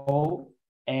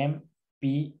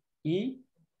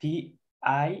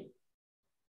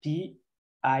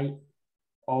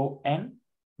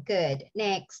 Good.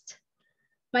 Next,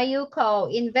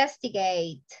 Mayuko,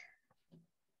 investigate.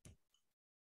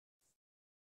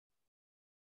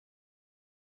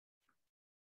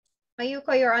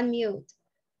 Mayuko, you're on mute.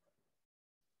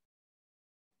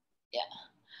 Yeah.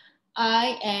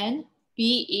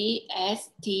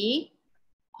 INVESTIGATE.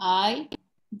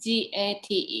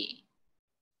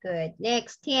 Good.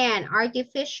 Next, Tian,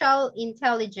 artificial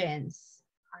intelligence.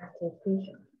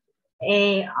 Artificial.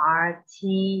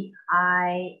 ARTIFICIAL.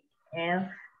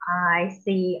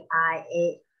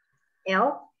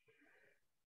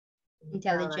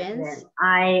 Intelligence.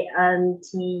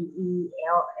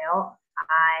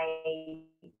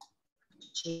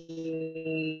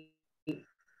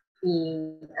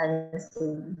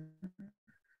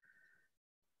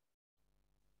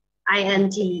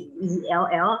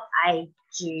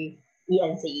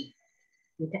 INTELLIGENCE.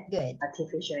 Good.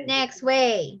 Artificial. Next,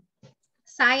 way.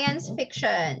 Science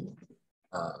fiction.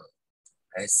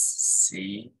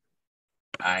 SCIE.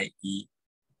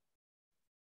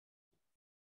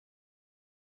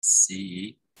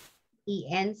 CE.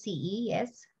 ENCE,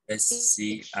 yes.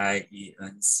 SCIENCE.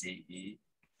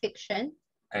 Fiction.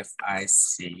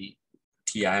 FICTION.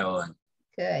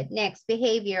 Good. Next,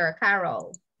 behavior,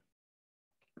 Carol.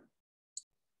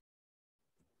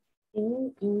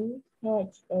 BEHAVIOUR.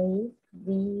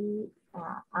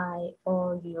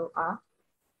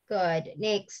 Good.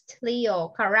 Next, Leo,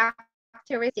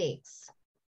 characteristics.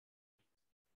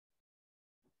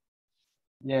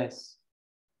 Yes.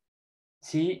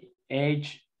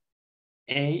 CHARACTERISTICS.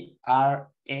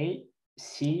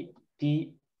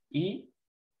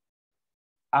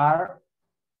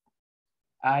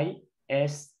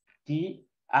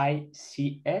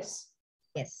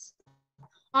 Yes.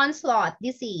 Onslaught,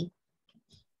 DC.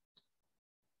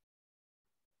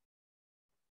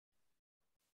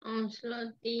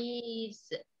 Onslaught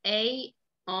is A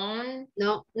on.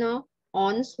 No,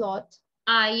 onslaught.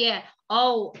 Yeah.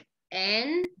 ONSLAUGHT.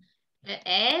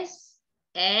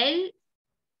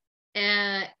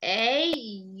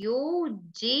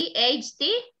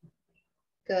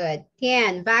 Good.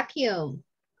 Tian, vacuum.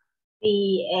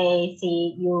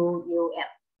 VACUUL.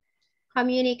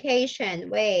 Communication,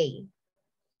 way.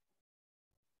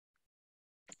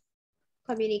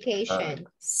 Communication.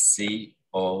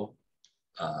 CO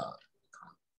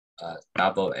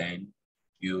double N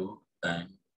U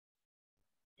N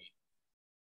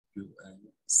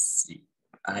C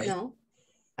I. No.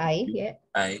 Yeah.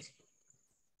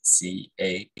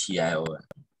 ICATION.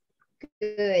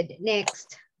 Good.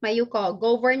 Next, Mayuko,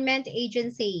 government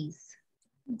agencies.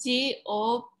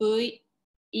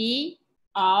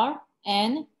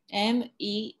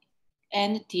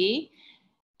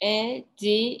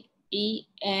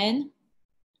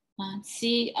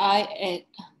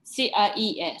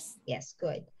 Yes,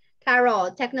 good.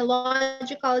 Carol,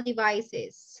 technological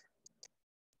devices.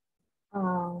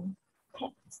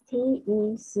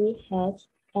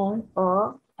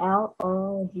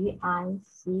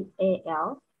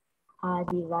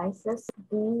 TECHNOLOGICAL devices.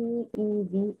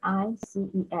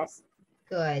 DEVICES.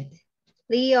 Good.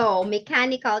 Leo,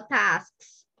 mechanical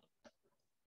tasks.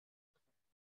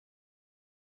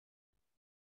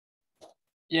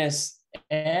 Yes.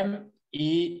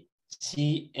 MECHANICAL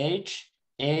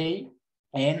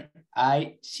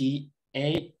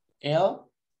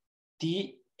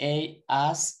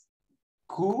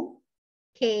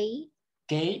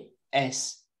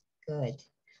TASQKS. Good.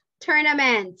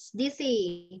 Tournaments,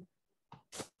 DC.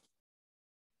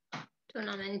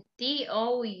 Tournament.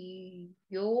 Tournaments.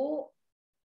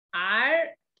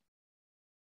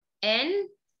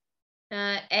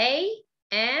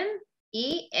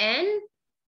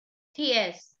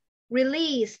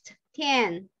 Released.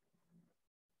 10.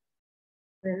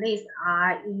 Released.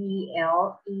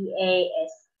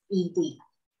 RELEASED.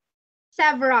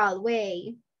 Several.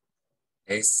 Way.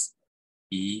 SEVERAL.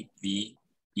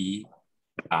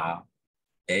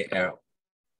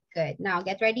 Good. Now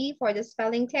get ready for the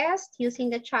spelling test using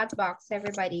the chat box,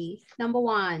 everybody. Number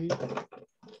 1.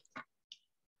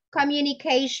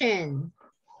 Communication.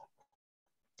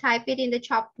 Type it in the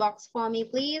chat box for me,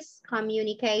 please.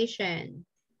 Communication.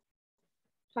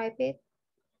 Type it.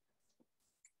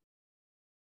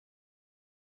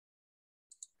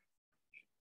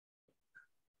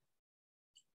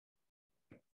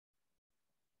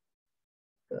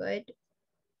 Good.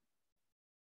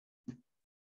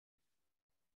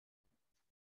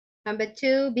 Number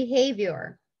 2,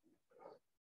 behavior.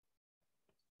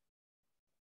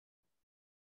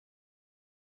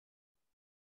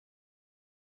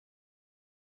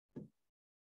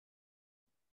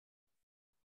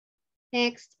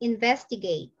 Next,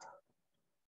 investigate.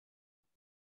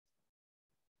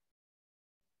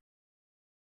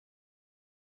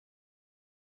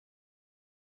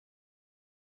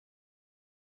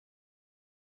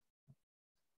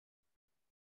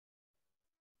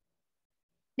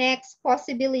 Next,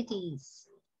 possibilities.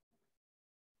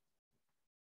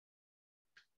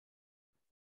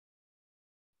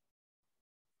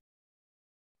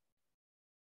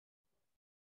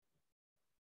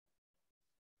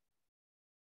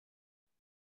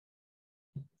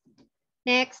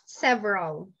 Next,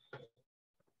 several.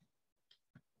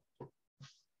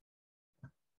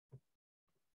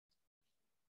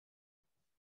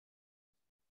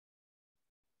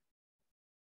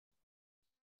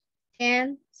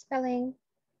 And spelling,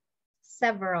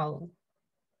 several.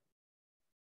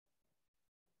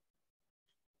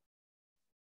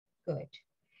 Good.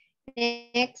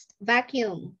 Next,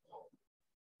 vacuum.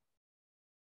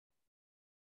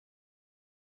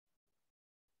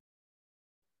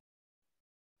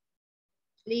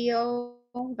 Leo,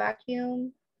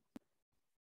 vacuum.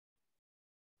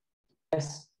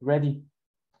 Yes, ready.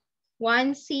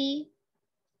 1C.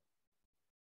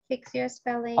 Fix your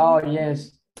spelling. Oh,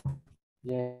 yes.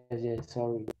 Yes,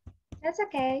 sorry. That's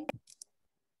okay.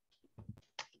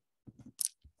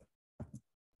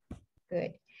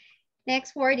 Good.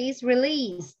 Next word is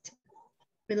released.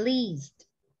 Released.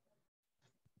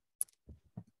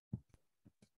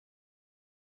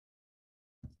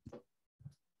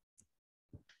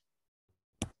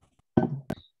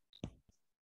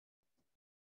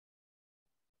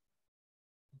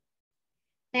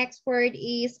 Next word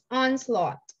is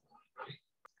onslaught.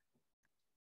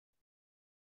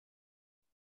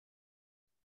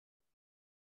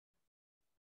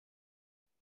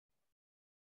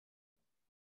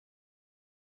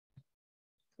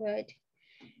 Good.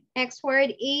 Next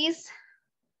word is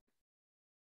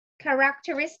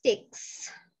characteristics.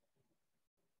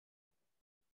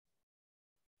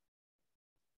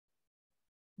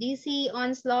 DC,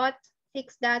 onslaught,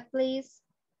 fix that, please.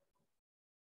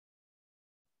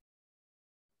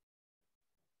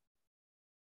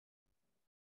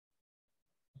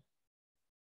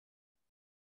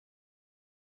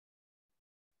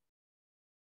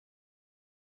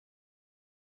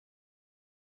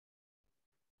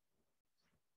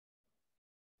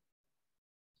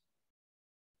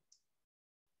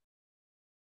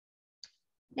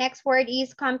 Next word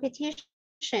is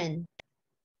competition.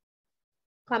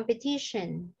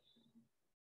 Competition.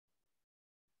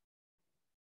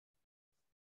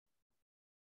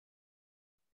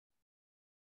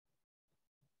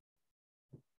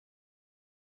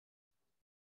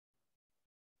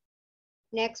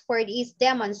 Next word is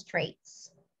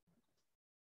demonstrates.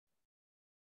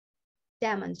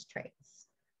 Demonstrates.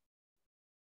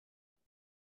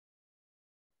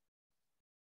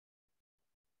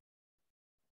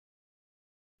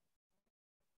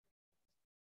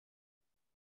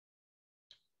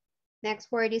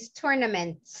 Next word is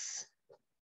tournaments.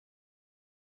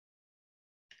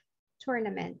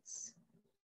 Tournaments.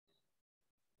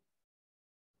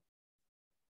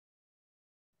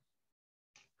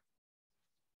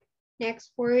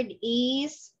 Next word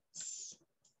is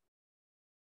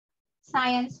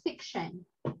science fiction.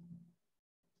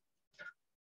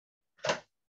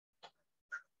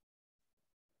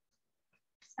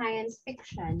 Science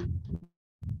fiction.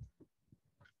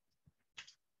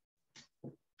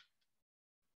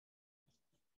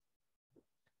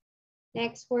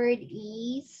 Next word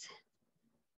is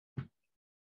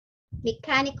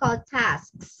mechanical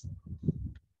tasks.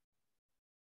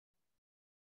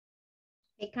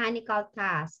 Mechanical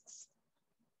tasks.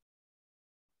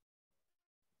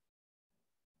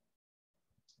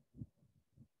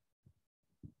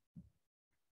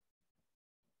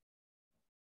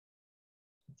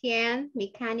 Tian,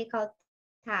 mechanical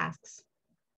tasks.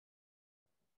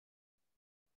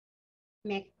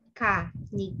 Mechanical.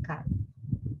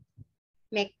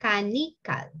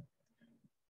 Mechanical.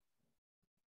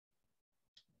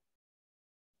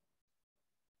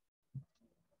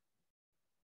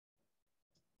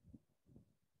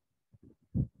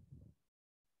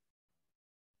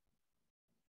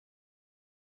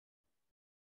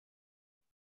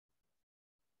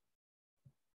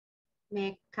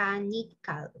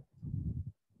 Mechanical.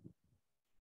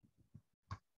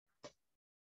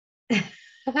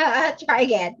 Try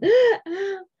again.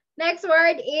 Next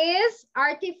word is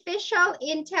artificial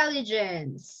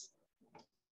intelligence.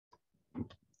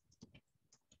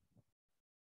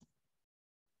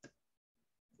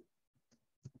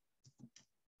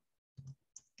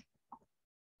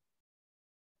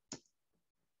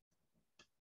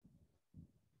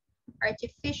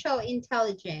 Artificial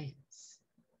intelligence.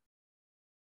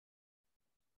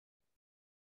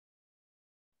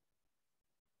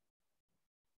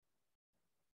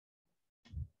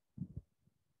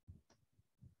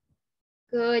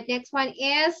 Good. Next one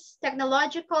is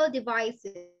technological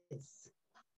devices.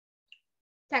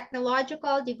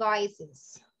 Technological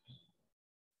devices.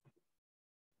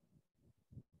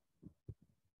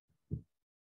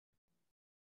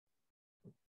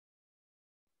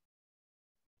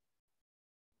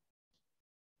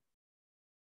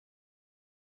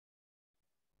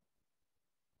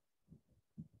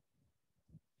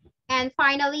 And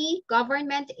finally,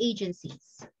 government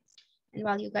agencies. And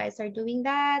while you guys are doing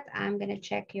that, I'm going to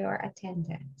check your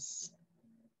attendance.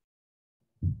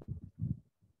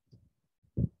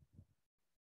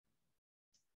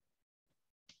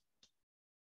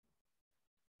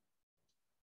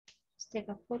 Let's take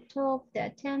a photo of the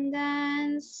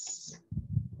attendance.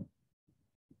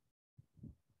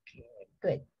 Okay,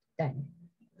 good, done.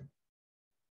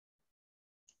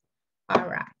 All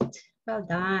right, well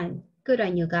done. Good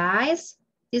on you guys.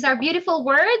 These are beautiful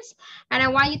words, and I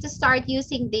want you to start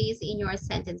using these in your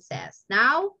sentences.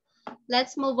 Now,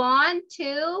 let's move on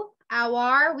to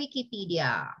our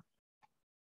Wikipedia.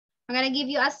 I'm going to give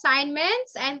you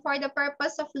assignments, and for the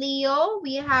purpose of Leo,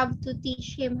 we have to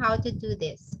teach him how to do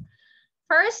this.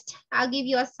 First, I'll give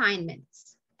you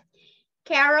assignments.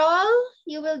 Carol,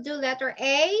 you will do letter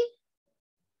A.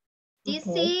 DC,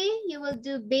 okay. You will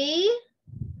do B.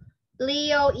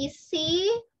 Leo is C.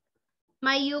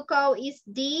 Mayuko is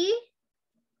D.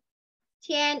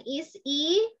 Tian is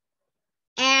E.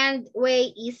 And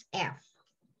Wei is F.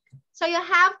 So you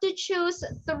have to choose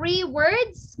 3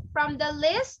 words from the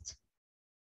list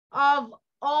of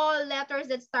all letters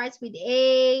that starts with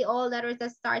A, all letters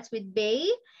that starts with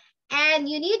B. And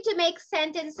you need to make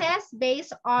sentences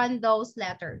based on those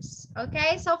letters.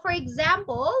 Okay, so for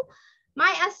example,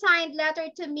 my assigned letter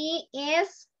to me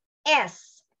is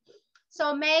S.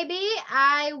 So maybe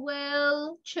I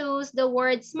will choose the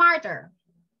word smarter.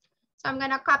 So I'm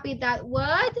going to copy that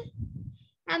word.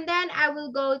 And then I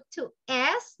will go to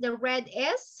S, the red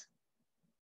S.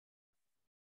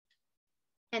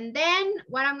 And then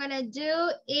what I'm going to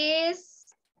do is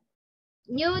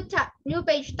new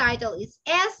page title is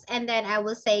S, and then I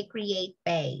will say create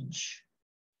page.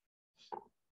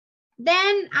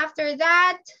 Then after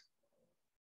that,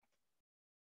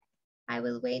 I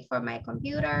will wait for my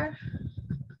computer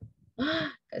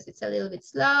because it's a little bit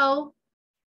slow.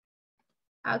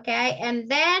 Okay, and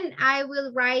then I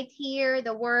will write here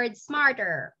the word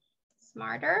smarter.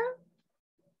 Smarter.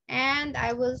 And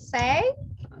I will say,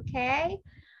 okay,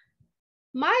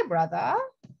 my brother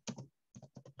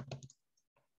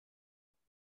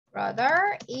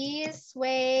is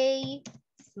way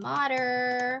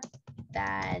smarter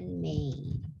than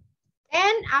me.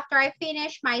 Then after I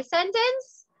finish my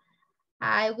sentence,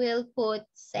 I will put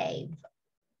save.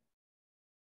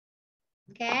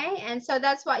 Okay, and so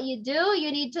that's what you do.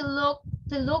 You need to look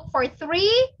for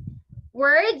 3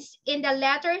 words in the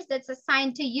letters that's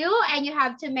assigned to you, and you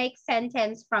have to make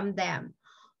sentence from them.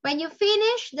 When you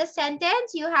finish the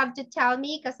sentence, you have to tell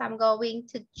me because I'm going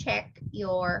to check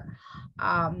your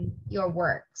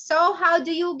work. So how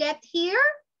do you get here?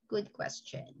 Good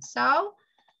question. So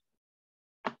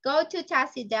go to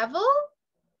Tassie Devil,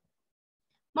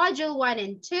 Module 1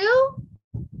 and 2,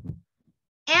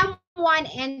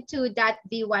 M1 and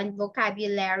 2.v1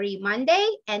 Vocabulary Monday,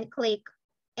 and click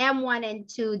M1 and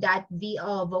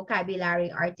 2.vo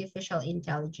Vocabulary Artificial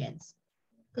Intelligence.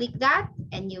 Click that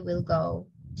and you will go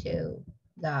to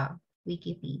the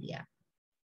Wikipedia.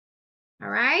 All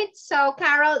right, so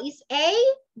Carol is A,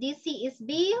 DC is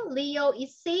B, Leo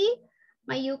is C,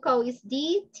 Mayuko is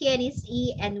D, Tien is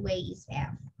E, and Wei is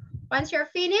F. Once you're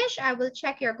finished, I will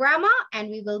check your grammar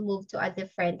and we will move to a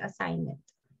different assignment.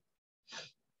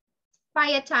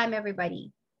 Quiet time,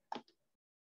 everybody.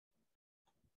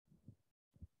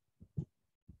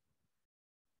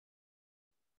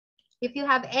 If you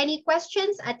have any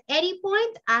questions at any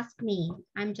point, ask me.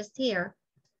 I'm just here.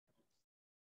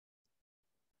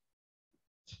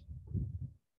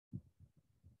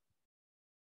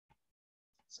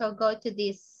 So go to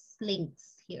these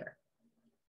links here.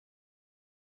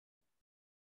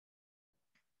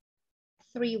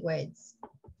 3 words.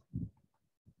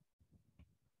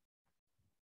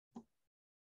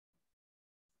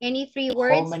 Any 3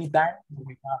 words? How many times do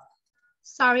we have?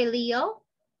 Sorry, Leo.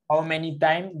 How many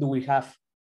times do we have?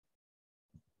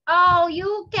 Oh,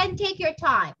 you can take your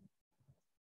time.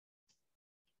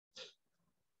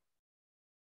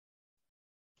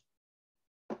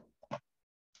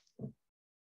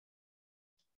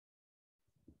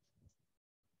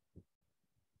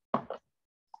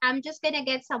 I'm just gonna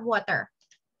get some water.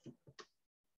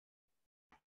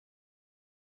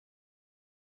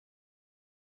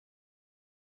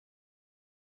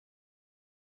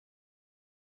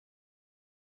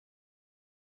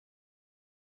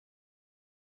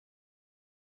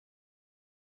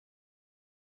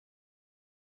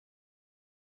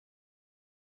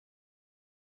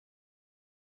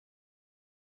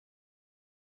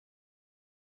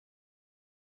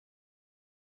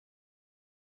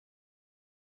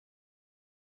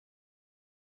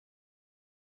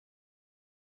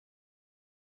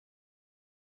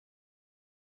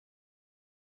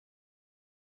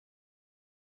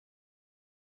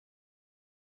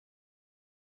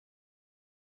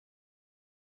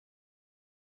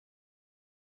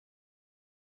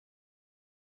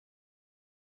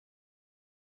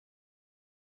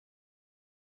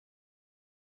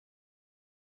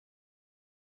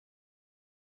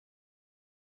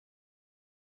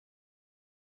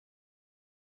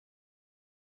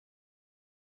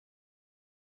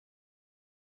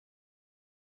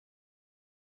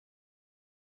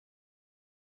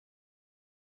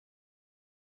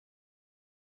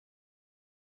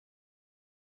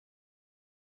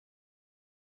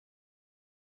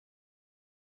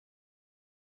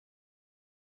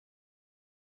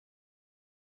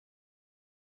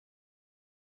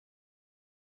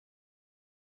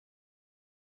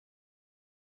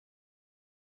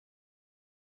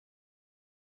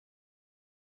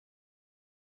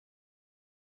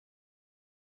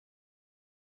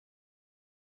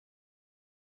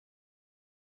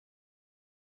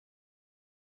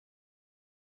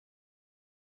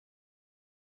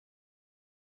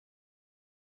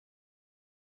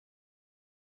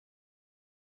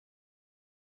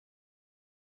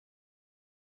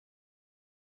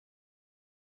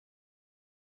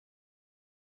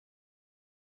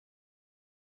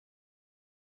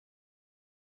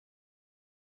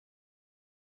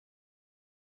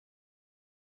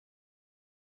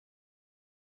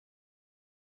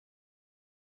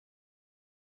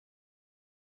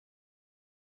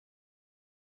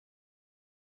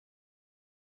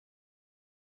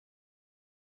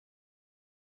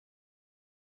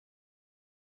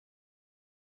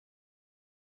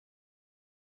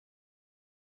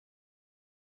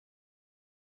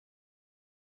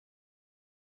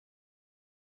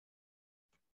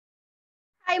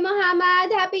 Hi,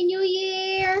 Muhammad. Happy New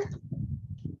Year.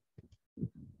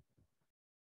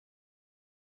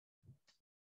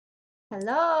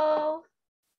 Hello.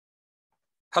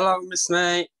 Hello, Miss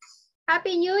May.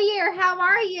 Happy New Year. How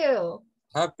are you?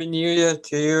 Happy New Year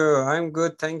to you. I'm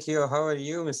good, thank you. How are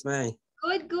you, Miss May?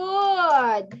 Good,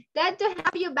 good. Glad to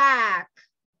have you back.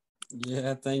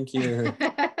 Yeah, thank you.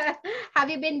 Have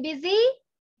you been busy?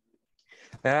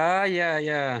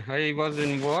 Yeah. I was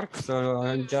in work, so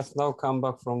I just now come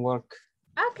back from work.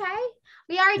 Okay.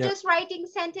 We are just writing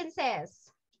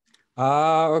sentences.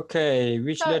 Okay.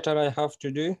 Which letter I have to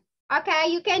do?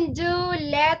 Okay, you can do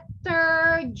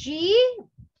letter G.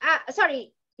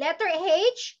 Letter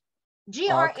H,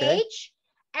 G or H.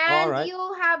 And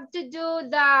you have to do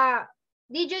the,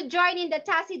 did you join in the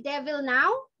Tassie Devil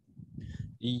now?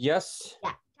 Yes.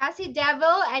 Yeah, Tassie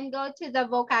Devil and go to the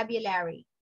vocabulary.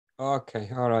 Okay,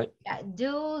 all right. Yeah,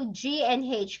 do G and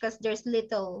H because there's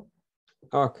little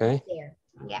there.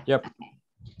 Yeah. Yep. Okay.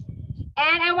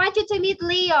 And I want you to meet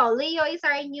Leo. Leo is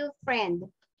our new friend.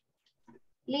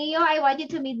 Leo, I want you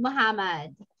to meet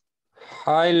Muhammad.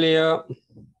 Hi, Leo.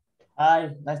 Hi,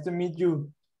 nice to meet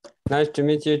you. Nice to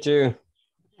meet you too.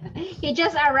 He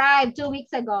just arrived 2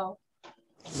 weeks ago.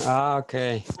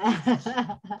 Okay.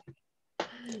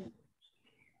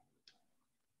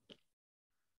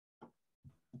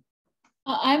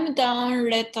 I'm done.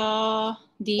 Letter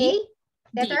D.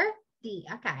 A? Letter D.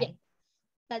 Okay. Yeah.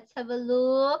 Let's have a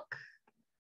look.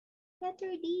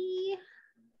 Letter D.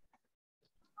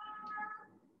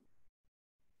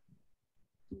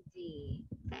 D.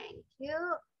 Thank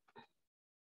you.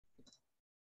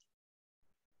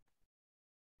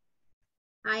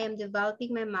 I am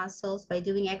developing my muscles by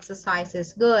doing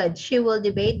exercises. Good. She will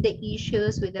debate the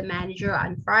issues with the manager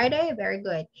on Friday. Very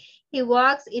good. He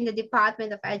works in the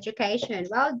Department of Education.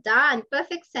 Well done.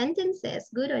 Perfect sentences.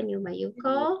 Good on you,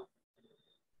 Mayuko.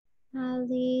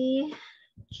 Ali,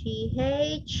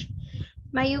 GH.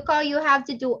 Mayuko, you have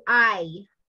to do I.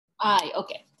 I,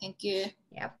 okay. Thank you.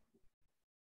 Yep.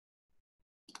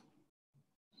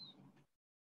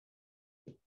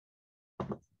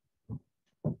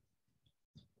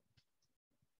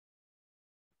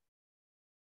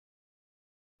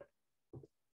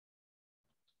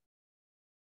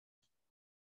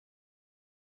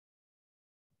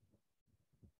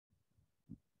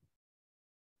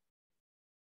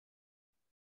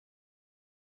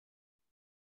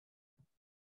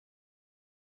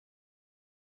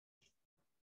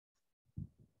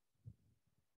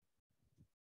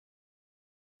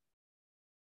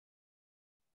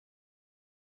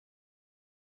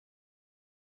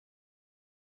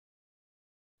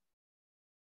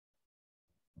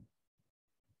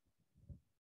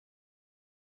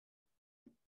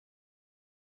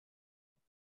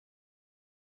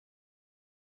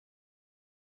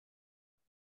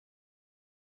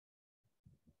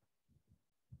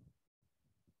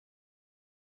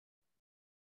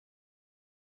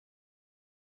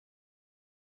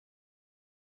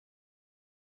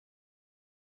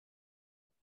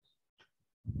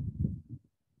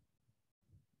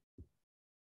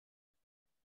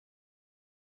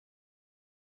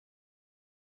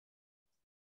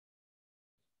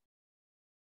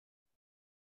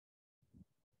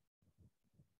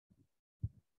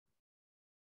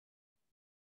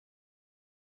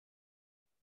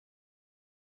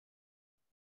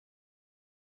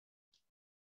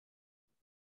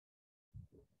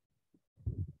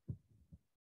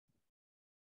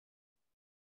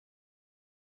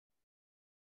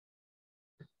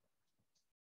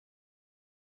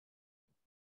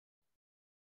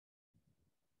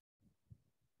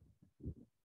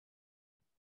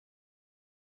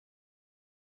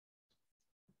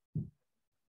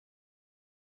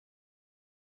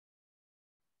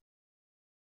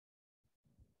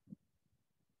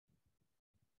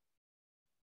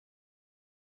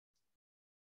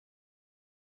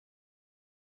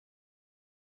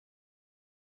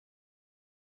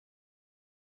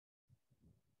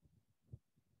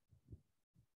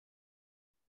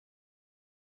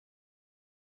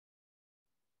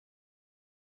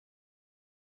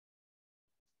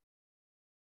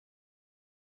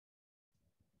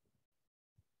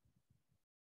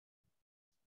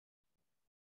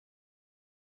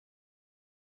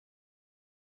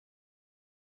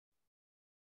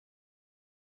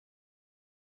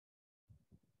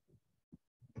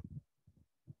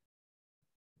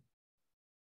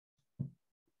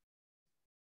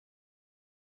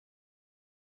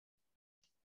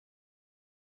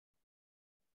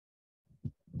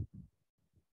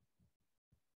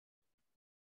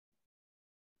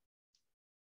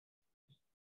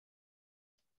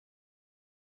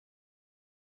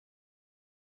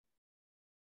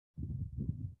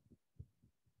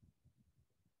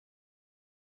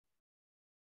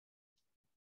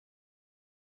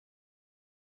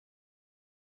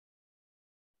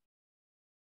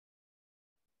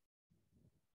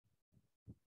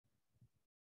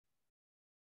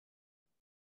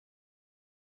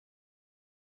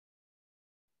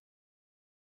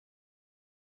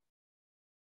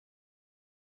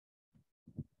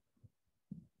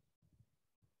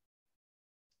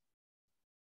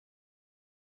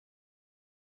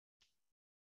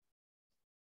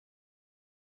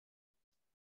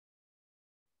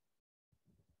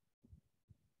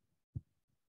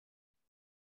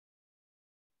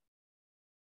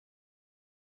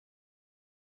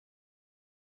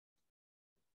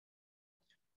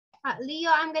 Leo,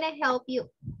 I'm going to help you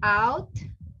out.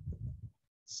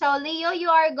 So, Leo, you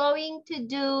are going to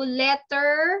do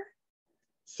letter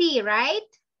C, right?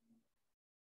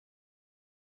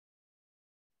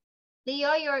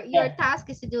 Leo, your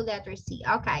task is to do letter C.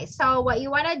 Okay, so what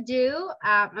you want to do,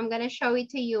 I'm going to show it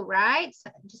to you, right? So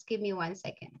just give me 1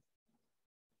 second.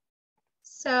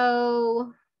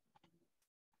 So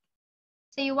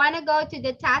you want to go to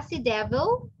the Tassie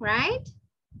Devil, right?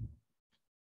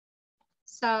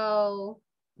 So,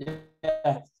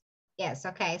 yes. Yes,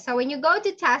 okay. So when you go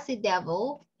to Tassie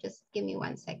Devil, just give me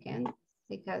 1 second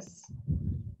because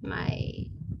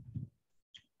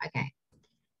okay.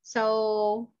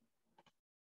 So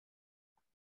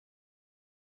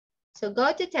go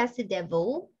to Tassie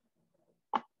Devil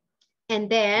and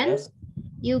then Yes.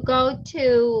 you go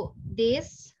to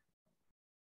this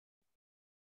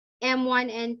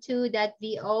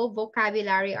m1n2.vo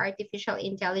vocabulary artificial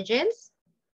intelligence.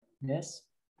 Yes.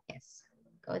 Yes,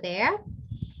 go there.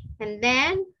 And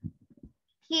then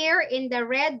here in the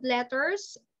red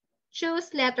letters, choose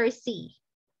letter C.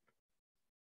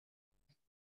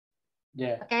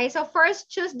 Yeah. Okay, so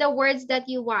first choose the words that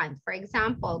you want. For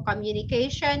example,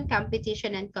 communication,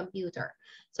 competition, and computer.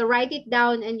 So write it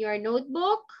down in your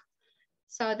notebook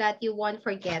so that you won't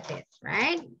forget it,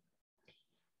 right?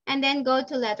 And then go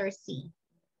to letter C.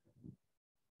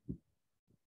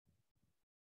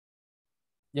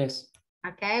 Yes.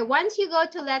 Okay, once you go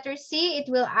to letter C, it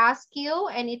will ask you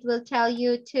and it will tell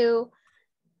you to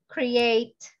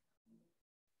create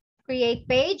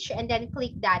page and then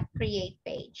click that create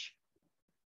page.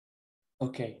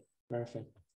 Okay,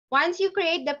 perfect. Once you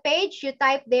create the page, you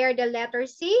type there the letter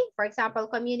C, for example,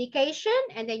 communication,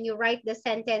 and then you write the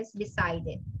sentence beside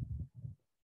it.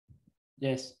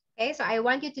 Yes. Okay, so I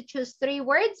want you to choose 3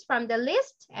 words from the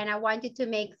list and I want you to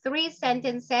make 3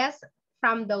 sentences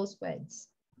from those words.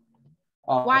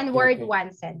 One word, okay.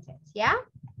 1 sentence, yeah?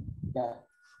 Yeah.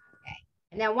 Okay,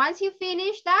 and then once you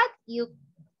finish that, you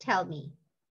tell me.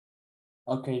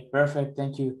 Okay, perfect.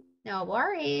 Thank you. No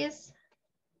worries.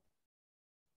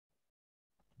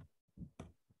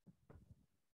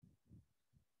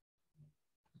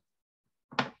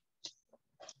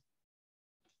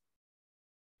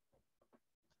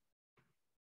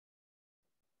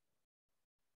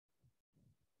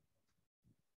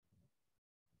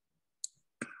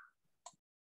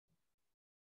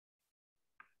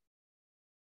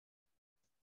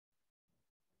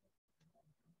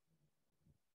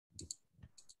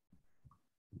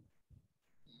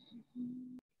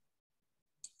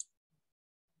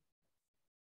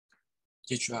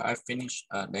 Teacher, I finished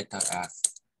letter F.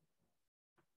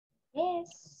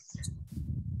 Yes.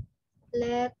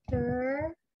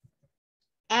 Letter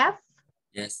F.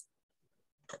 Yes.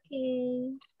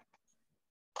 Okay.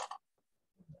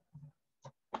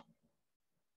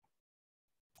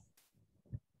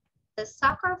 The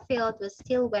soccer field was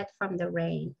still wet from the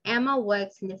rain. Emma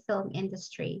works in the film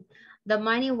industry. The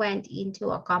money went into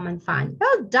a common fund.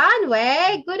 Well done,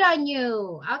 Wei. Good on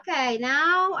you. Okay,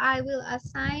 now I will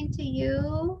assign to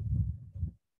you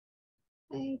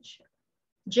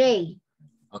J.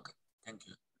 Okay, thank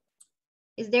you.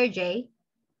 Is there J?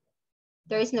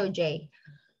 There is no J.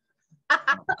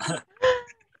 I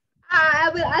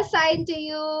will assign to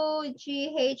you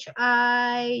G-H-I-J-L.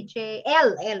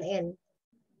 L.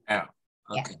 L.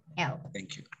 Okay. Yeah, L.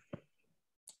 Thank you.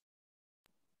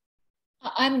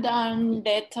 I'm done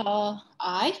letter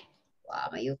I. Wow,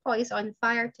 my Yuko is on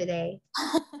fire today.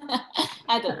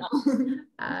 I don't know.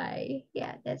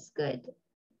 Yeah, that's good.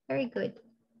 Very good.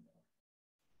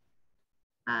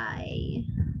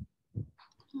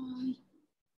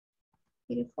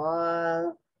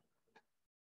 Beautiful.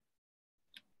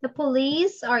 The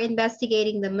police are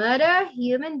investigating the murder.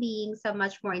 Human beings are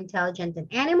much more intelligent than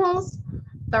animals.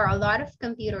 There are a lot of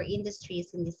computer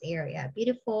industries in this area.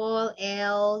 Beautiful.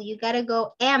 L. You gotta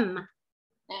go M.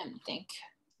 Thank you.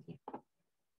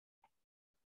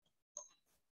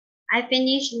 I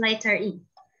finished letter E.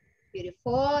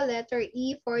 Beautiful. Letter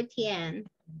E for Tian.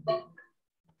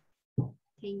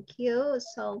 Thank you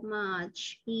so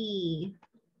much. E.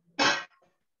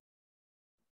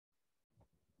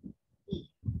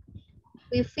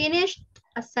 We finished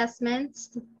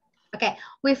assessments. Okay,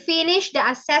 we finished the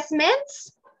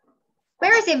assessments.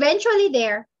 Where is eventually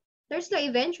there? There's no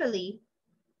eventually.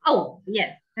 Oh,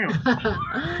 yes.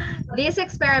 This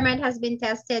experiment has been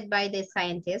tested by the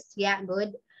scientists. Yeah,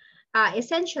 good.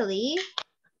 Essentially,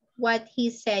 what he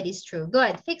said is true.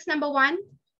 Good. Fix number 1.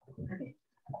 Okay.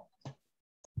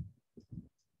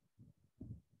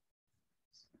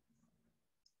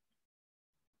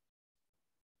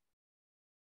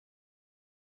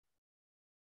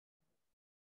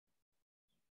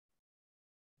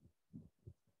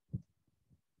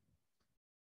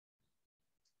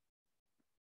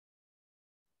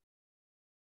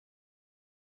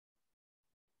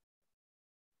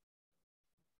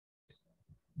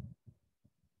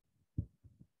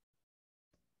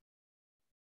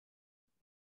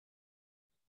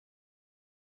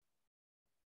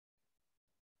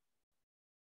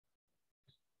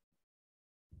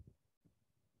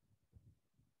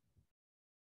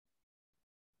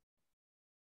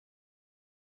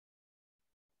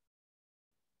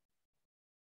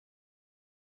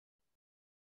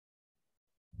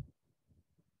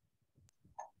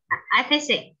 I think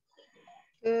C.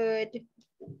 Good.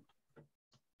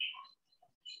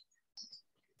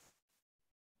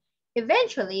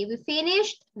 Eventually, we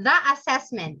finished the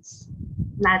assessments.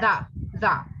 The.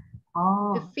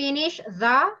 Oh. We finished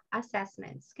the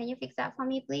assessments. Can you fix that for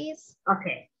me, please?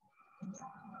 Okay.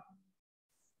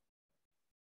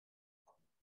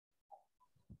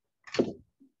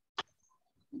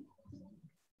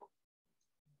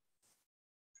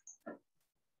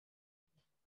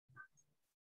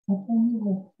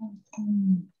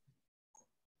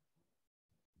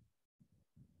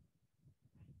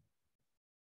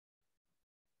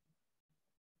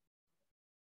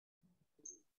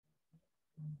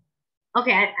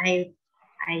 Okay,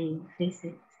 I fix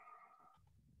it.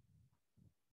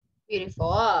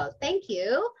 Beautiful. Thank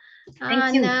you.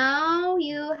 Thank you. Now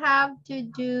you have to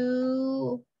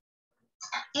do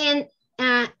N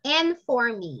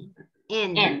for me.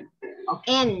 N.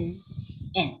 Okay. N.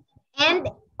 N. And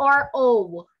or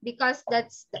O, because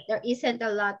there isn't a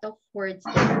lot of words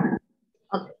there.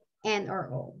 Okay. N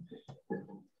or O.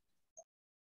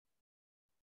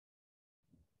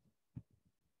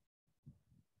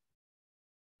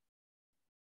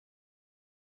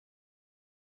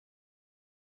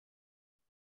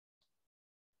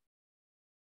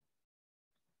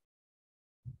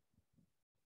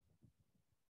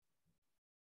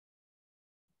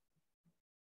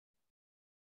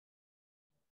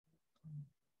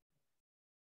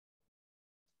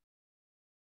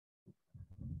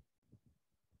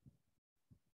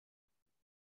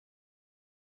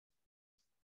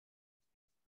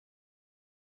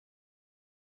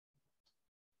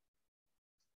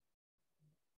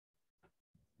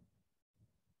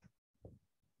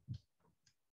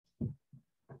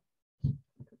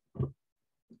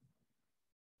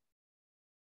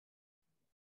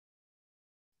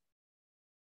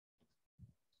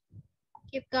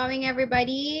 Keep going,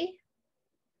 everybody.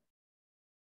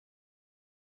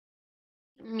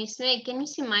 Miss May, can you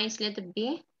see my letter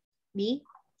B? B.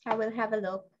 I will have a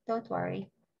look. Don't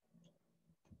worry.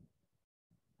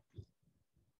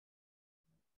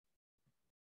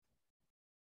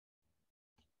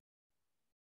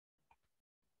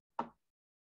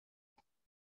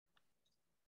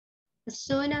 As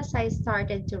soon as I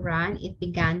started to run, it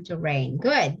began to rain.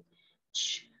 Good.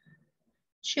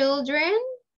 Children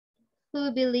who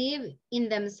believe in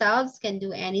themselves can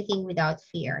do anything without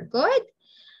fear. Good.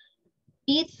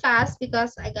 Beat fast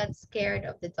because I got scared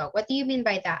of the dog. What do you mean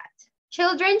by that?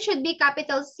 Children should be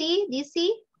capital C, DC?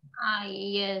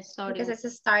 Yes, sorry. Because it's the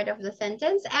start of the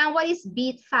sentence. And what is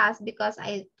beat fast? Because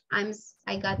I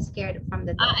got scared from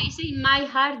the dog. I say my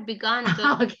heart began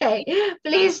to... Okay,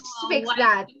 please fix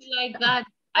that. Like that.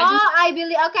 I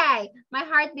believe, okay. My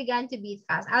heart began to beat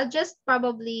fast. I'll just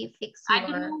probably fix your...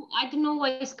 I don't know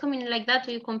why it's coming like that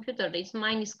to your computer.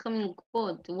 Mine is coming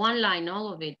good. One line,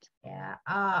 all of it. Yeah,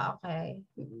 okay.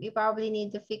 You probably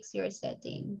need to fix your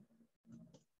setting.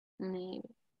 Maybe.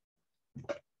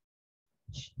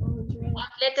 Children. What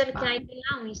letter can I do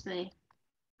now, Miss May?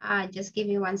 Just give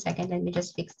me 1 second. Let me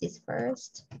just fix this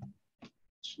first.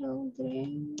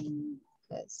 Children,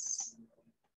 because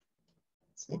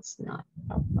it's not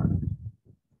proper.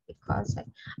 Because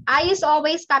I is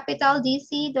always capital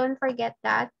DC. Don't forget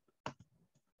that.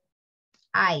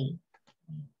 I.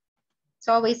 It's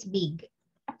always big.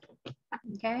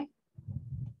 Okay.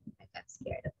 I got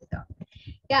scared of the dog.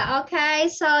 Yeah. Okay.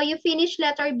 So you finished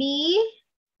letter B.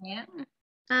 Yeah.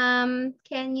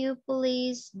 Can you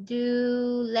please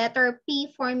do letter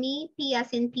P for me? P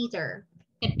as in Peter.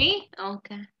 P?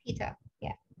 Okay. Peter,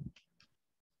 yeah.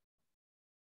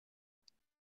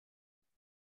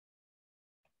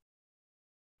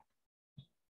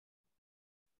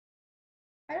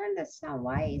 I don't understand.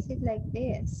 Why is it like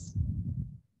this?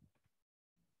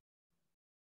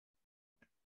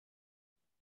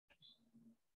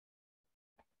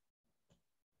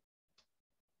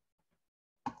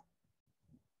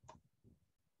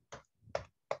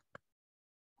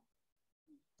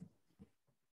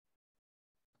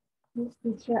 This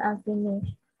teacher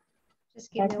unfinished.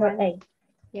 Just give me Letter one. A.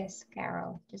 Yes,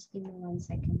 Carol. Just give me 1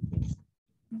 second, please.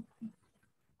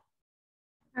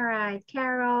 All right,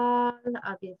 Carol.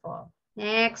 Oh, beautiful.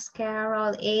 Next,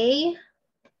 Carol A.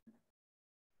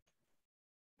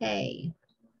 A.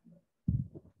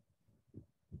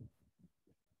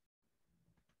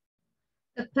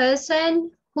 The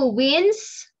person who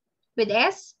wins with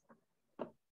S.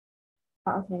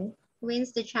 Okay.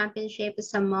 Wins the championship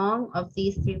is among of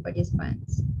these 3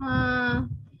 participants.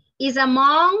 Is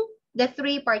among the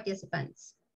 3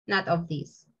 participants, not of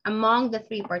these. Among the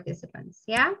 3 participants,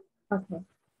 yeah? Okay.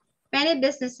 Many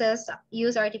businesses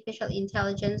use artificial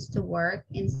intelligence to work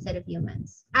instead of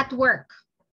humans. At work.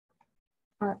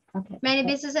 Okay. Many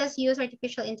businesses use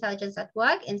artificial intelligence at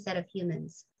work instead of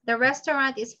humans. The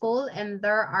restaurant is full and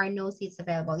there are no seats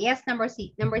available. Yes, number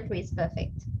 3 is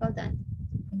perfect. Well done.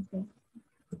 Okay.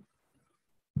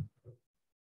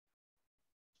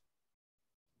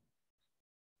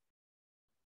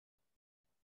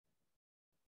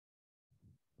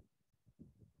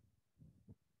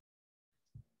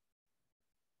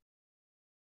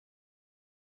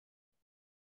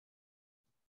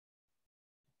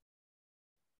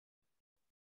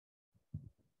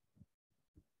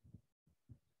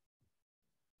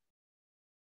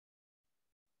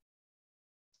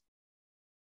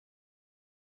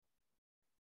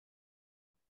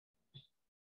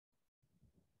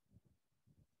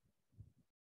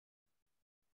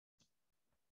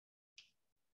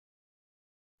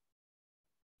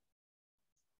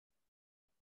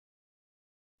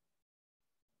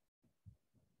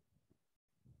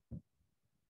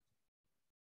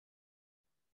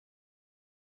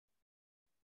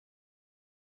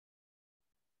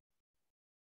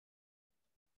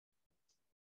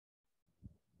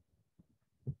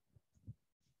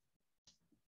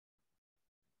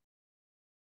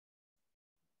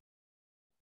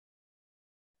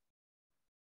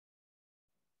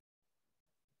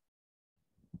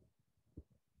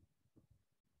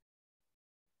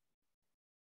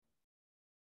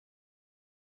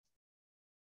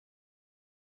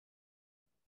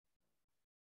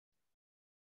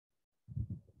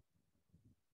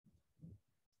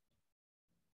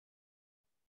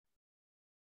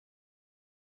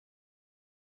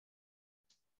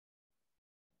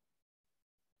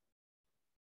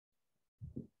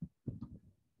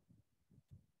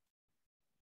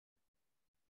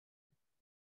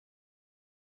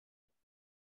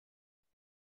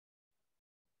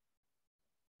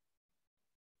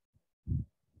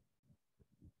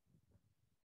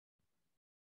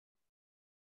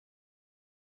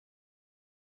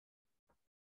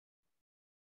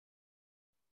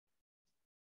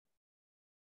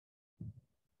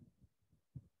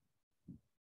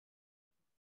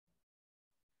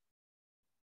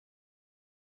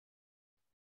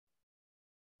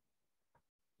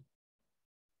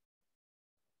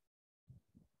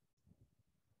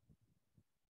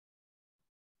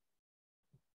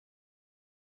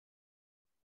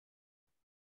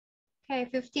 Okay,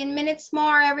 15 minutes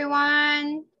more,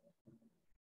 everyone.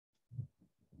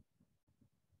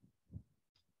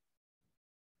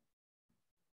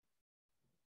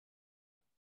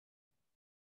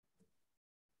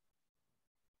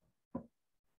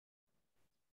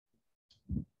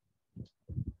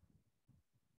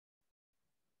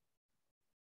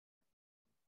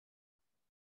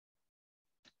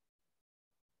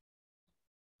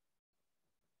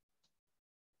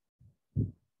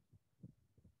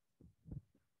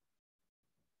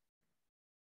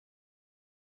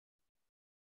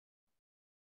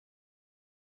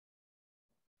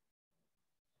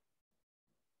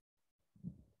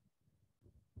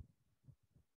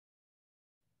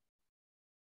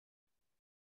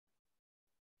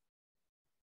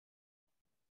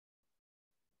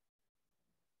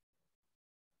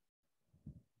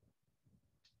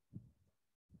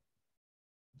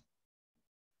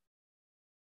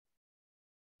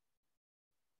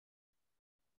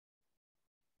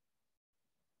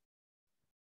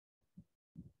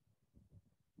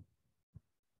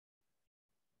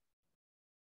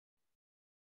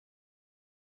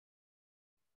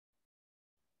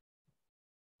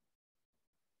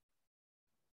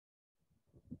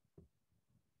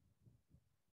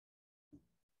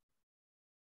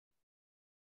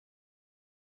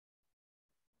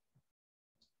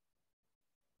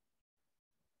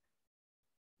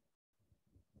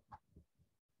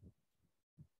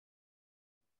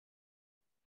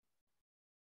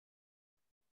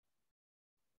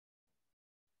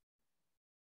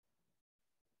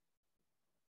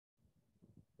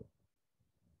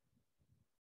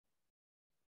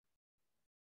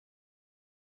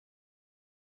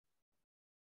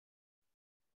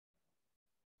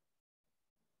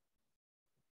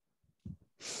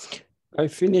 I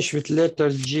finish with letter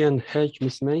G and H,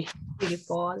 Miss May.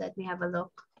 Beautiful. Let me have a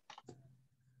look.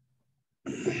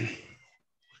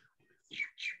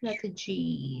 Letter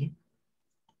G.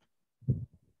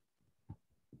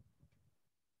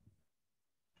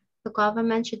 The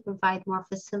government should provide more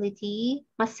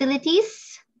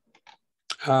facilities.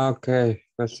 Okay,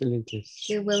 facilities.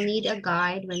 We will need a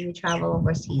guide when we travel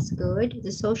overseas. Good.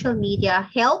 The social media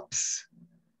helps.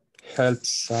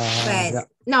 Helps. But Yeah.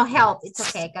 no, help. It's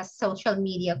okay because social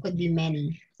media could be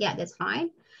many. Yeah, that's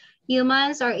fine.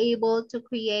 Humans are able to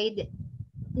create,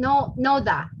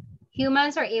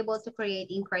 humans are able to create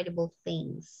incredible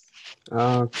things.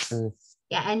 Okay.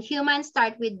 Yeah, and humans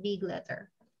start with big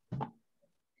letter.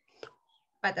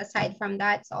 But aside from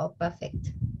that, it's all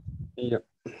perfect. Yep.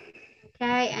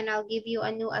 Okay, and I'll give you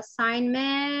a new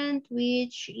assignment,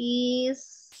 which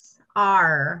is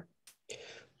R.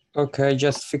 Okay,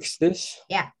 just fix this.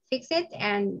 Yeah, fix it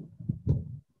and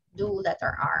do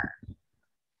letter R.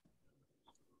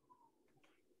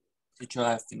 Teacher,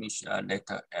 I finished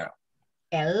letter L.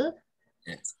 L?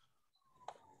 Yes.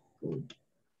 Good.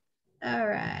 All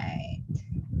right.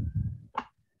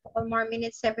 Couple more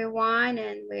minutes, everyone,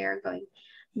 and we are going.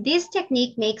 This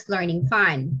technique makes learning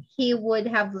fun. He would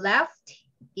have left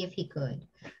if he could.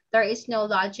 There is no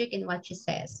logic in what she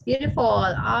says. Beautiful.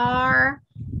 R.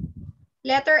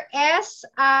 Letter S.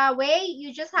 Wait,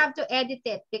 you just have to edit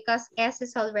it because S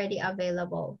is already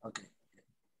available. Okay.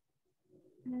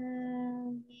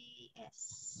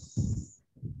 S.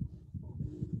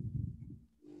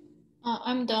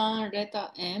 I'm done. Letter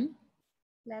M.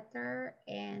 Letter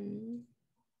N.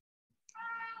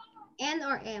 N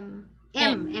or M?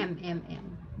 M. M. M.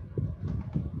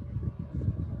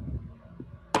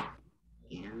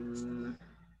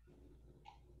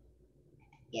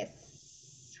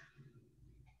 Yes.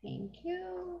 Thank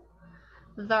you.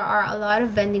 There are a lot of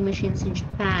vending machines in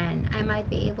Japan. I might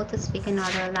be able to speak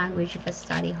another language if I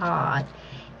study hard.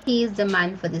 He is the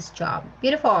man for this job.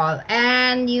 Beautiful.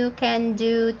 And you can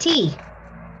do T.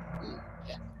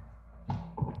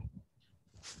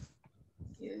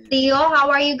 Theo, how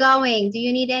are you going? Do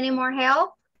you need any more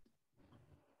help?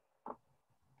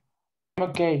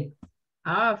 Okay.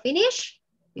 Oh, finish?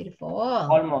 Beautiful.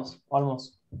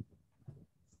 Almost.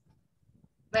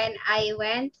 When I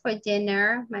went for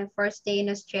dinner, my first day in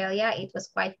Australia, it was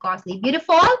quite costly.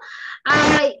 Beautiful.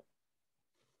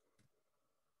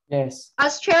 Yes.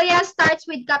 Australia starts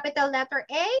with capital letter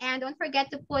A, and don't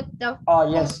forget to put the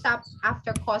full stop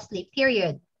after costly,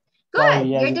 period. Good. Sorry,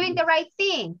 yes. You're doing the right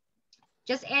thing.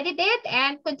 Just edit it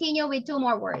and continue with 2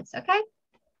 more words, okay?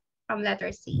 From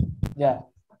letter C. Yeah.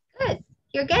 Good.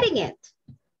 You're getting it.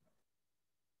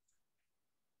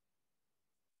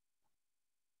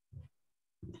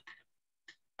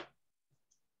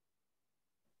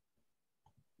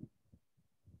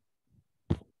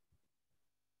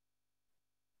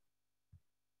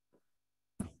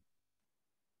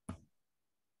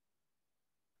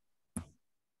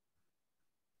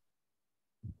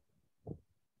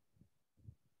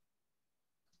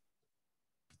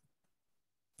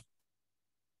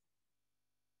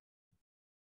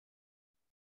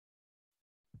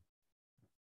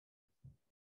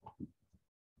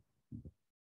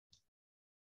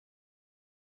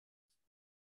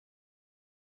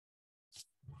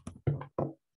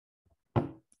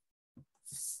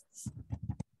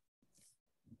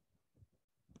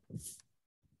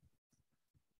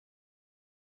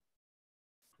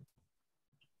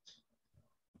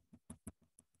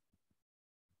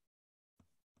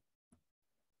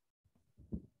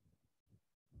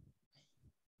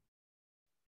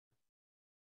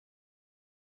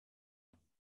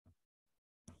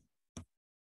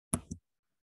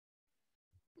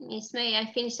 Miss May, I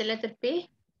finished the letter P.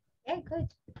 Yeah, good.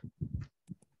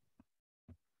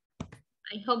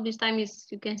 I hope this time you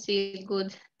can see it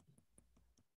good.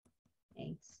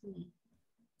 Thanks.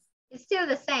 It's still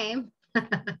the same.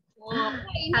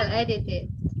 I'll edit it.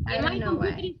 I don't know why.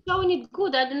 My computer is showing it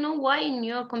good. I don't know why in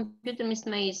your computer, Miss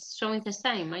May, is showing the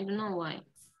same. I don't know why.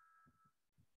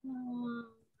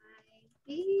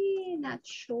 Maybe, not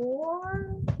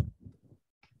sure.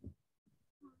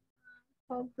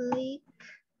 Public.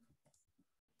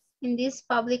 In this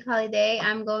public holiday,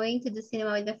 I'm going to the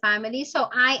cinema with the family. So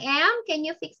I am. Can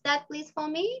you fix that, please, for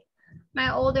me?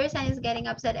 My older son is getting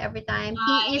upset every time.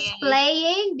 He is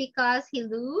playing because he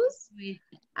loses.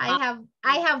 I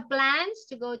have plans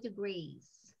to go to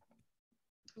Greece.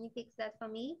 Can you fix that for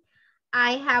me?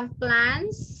 I have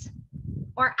plans,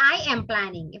 or I am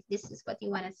planning, if this is what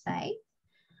you want to say.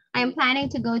 I'm planning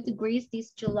to go to Greece this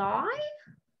July.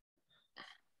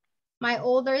 My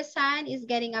older son is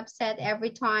getting upset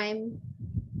every time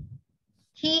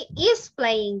he is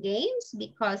playing games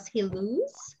because he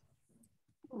loses.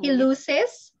 He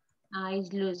loses. He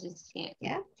loses, yeah.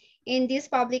 Yeah. In this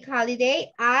public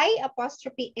holiday, I am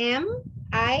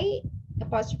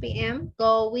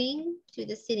going to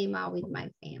the cinema with my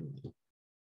family.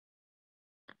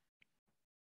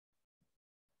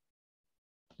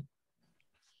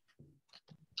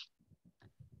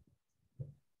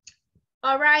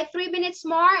 All right, 3 minutes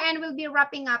more and we'll be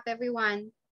wrapping up,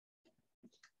 everyone.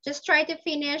 Just try to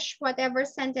finish whatever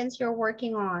sentence you're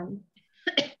working on.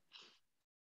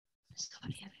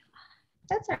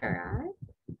 That's all right.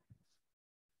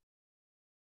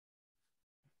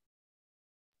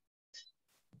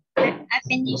 I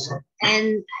finished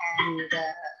and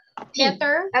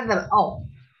Letter. O.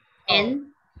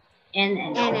 N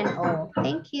and O.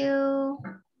 Thank you.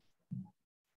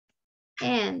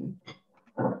 N.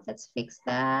 Let's fix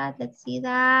that. Let's see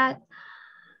that.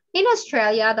 In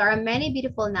Australia, there are many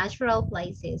beautiful natural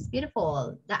places.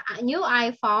 Beautiful. The new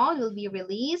iPhone will be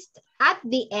released at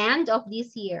the end of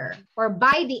this year or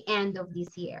by the end of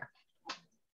this year.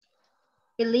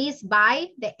 Released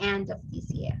by the end of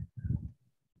this year.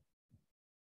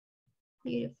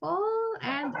 Beautiful.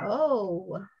 And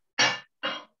O.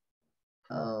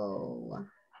 O.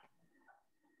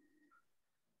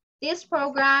 This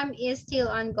program is still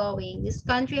ongoing. This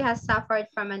country has suffered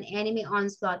from an enemy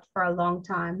onslaught for a long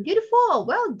time. Beautiful.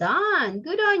 Well done.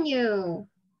 Good on you.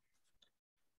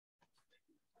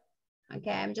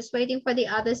 Okay, I'm just waiting for the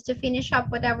others to finish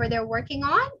up whatever they're working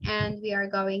on, and we are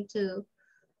going to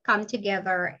come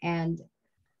together and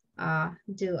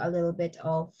do a little bit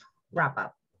of wrap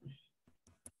up.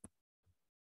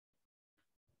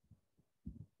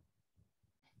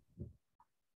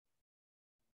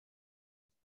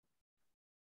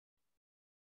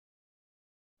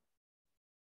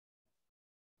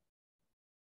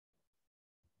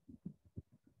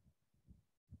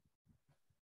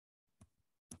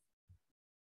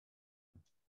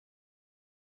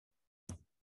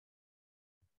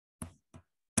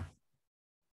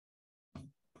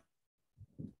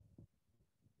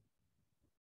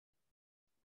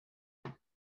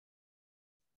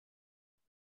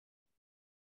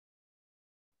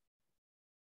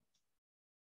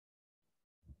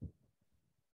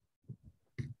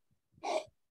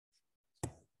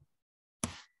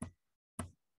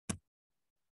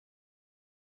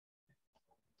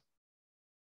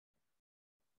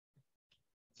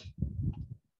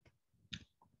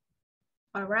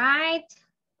 All right.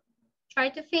 Try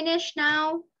to finish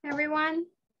now, everyone.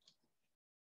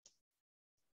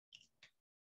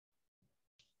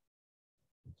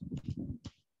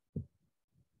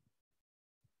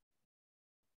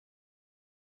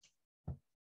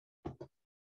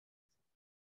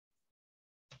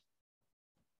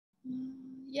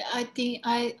 Yeah, I think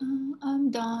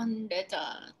I'm done.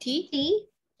 Letter T. T.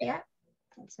 Yeah.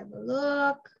 Let's have a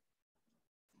look.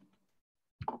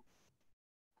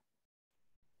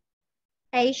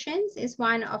 Patience is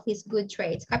one of his good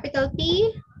traits. Capital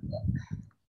P.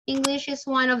 English is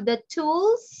one of the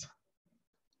tools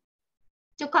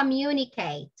to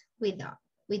communicate with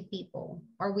people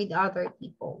or with other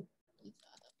people.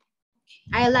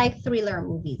 I like thriller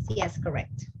movies. Yes,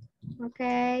 correct.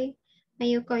 Okay.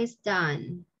 Mayuko is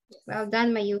done. Well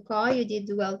done, Mayuko. You did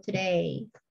well today.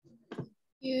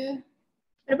 Yeah.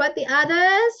 What about the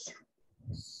others?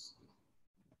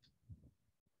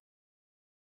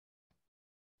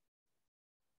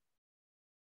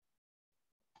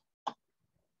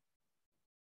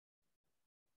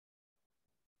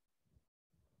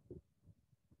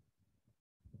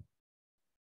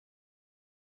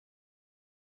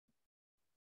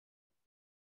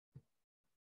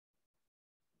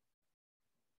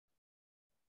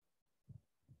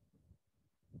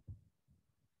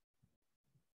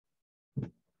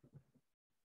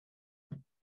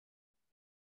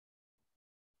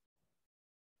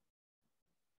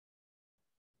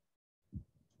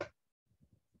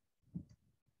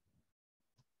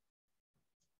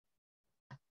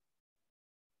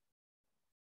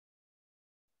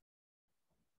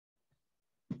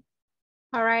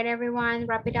 All right, everyone,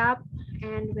 wrap it up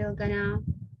and we're gonna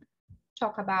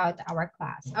talk about our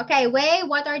class. Okay, Wei,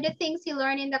 what are the things you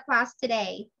learned in the class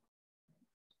today?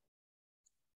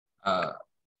 I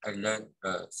learned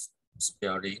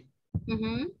spelling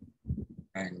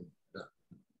and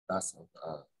lots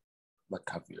of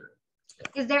vocabulary.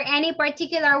 Is there any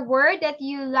particular word that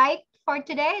you like for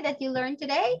today, that you learned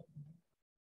today?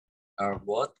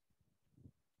 What?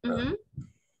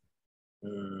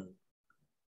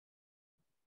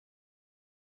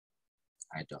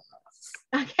 I don't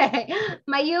know. Okay.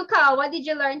 Mayuko, what did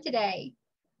you learn today?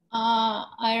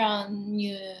 I learned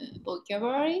new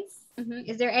vocabularies.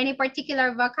 Is there any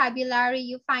particular vocabulary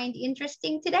you find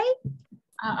interesting today?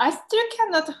 I still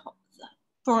cannot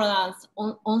pronounce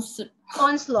onslaught.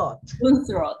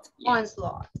 Onslaught. Yeah.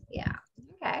 Onslaught. Yeah.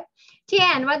 Okay.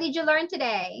 Tian, what did you learn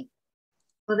today?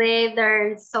 Today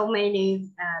there's so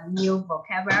many new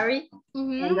vocabulary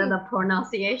and the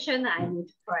pronunciation I need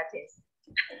to practice.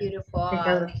 Beautiful.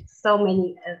 Because so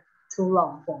many too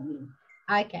long for me.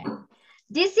 Okay.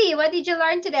 DC, what did you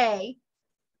learn today?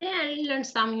 Yeah, I learned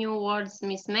some new words,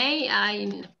 Miss May.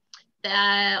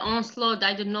 onslaught,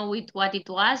 I don't know what it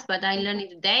was, but I learned it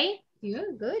today. Yeah,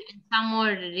 good. And some more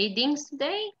readings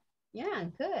today. Yeah,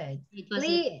 good. It was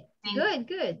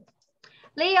Good.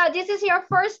 Leo, this is your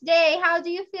first day. How do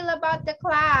you feel about the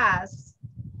class?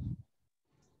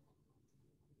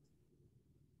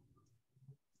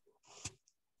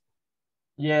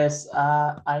 Yes,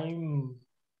 I'm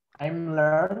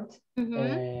learned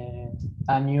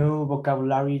a new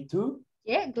vocabulary too.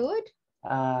 Yeah, good.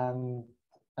 And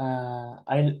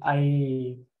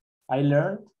I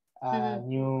learned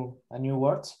new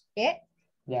words. Yeah.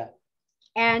 Yeah.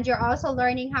 And you're also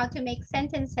learning how to make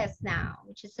sentences now,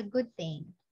 which is a good thing.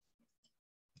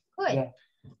 Good. Yeah.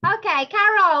 Okay,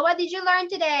 Carol, what did you learn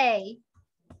today?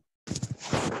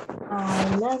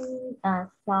 I learned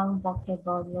some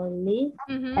vocabulary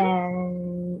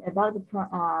and about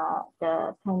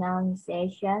the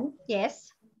pronunciation.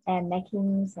 Yes. And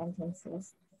making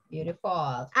sentences.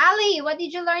 Beautiful. Ali, what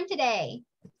did you learn today?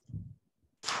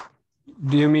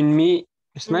 Do you mean me,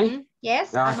 Ismail?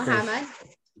 Yes, Okay. Muhammad.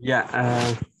 Yeah,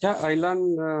 I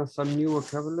learned some new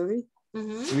vocabulary,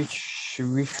 which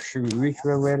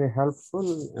were very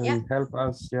helpful and help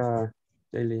us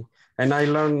daily. And I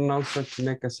learned also to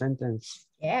make a sentence.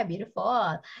 Yeah,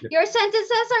 beautiful. Your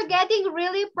sentences are getting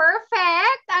really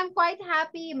perfect. I'm quite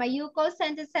happy. Mayuko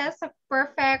sentences are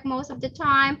perfect most of the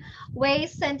time.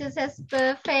 Wei's sentences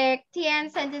perfect. Tian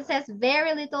sentences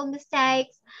very little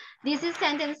mistakes. This is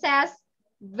sentences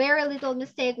very little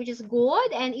mistake, which is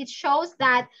good, and it shows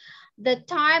that the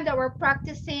time that we're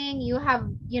practicing, you have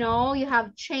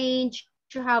changed,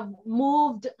 you have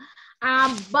moved.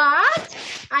 But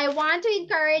I want to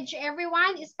encourage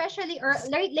everyone, especially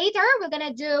later, we're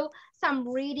gonna do some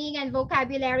reading and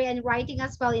vocabulary and writing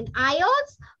as well in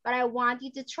IELTS, but I want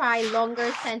you to try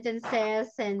longer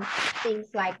sentences and things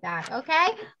like that,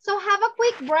 okay? So have a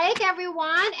quick break,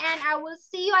 everyone, and I will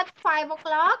see you at 5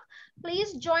 o'clock.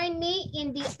 Please join me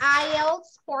in the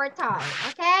IELTS portal,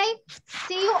 okay?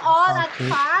 See you all at 5.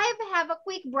 Have a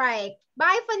quick break.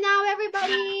 Bye for now,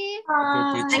 everybody.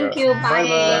 Okay, Thank you.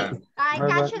 Bye. Bye. Bye.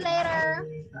 Catch you later.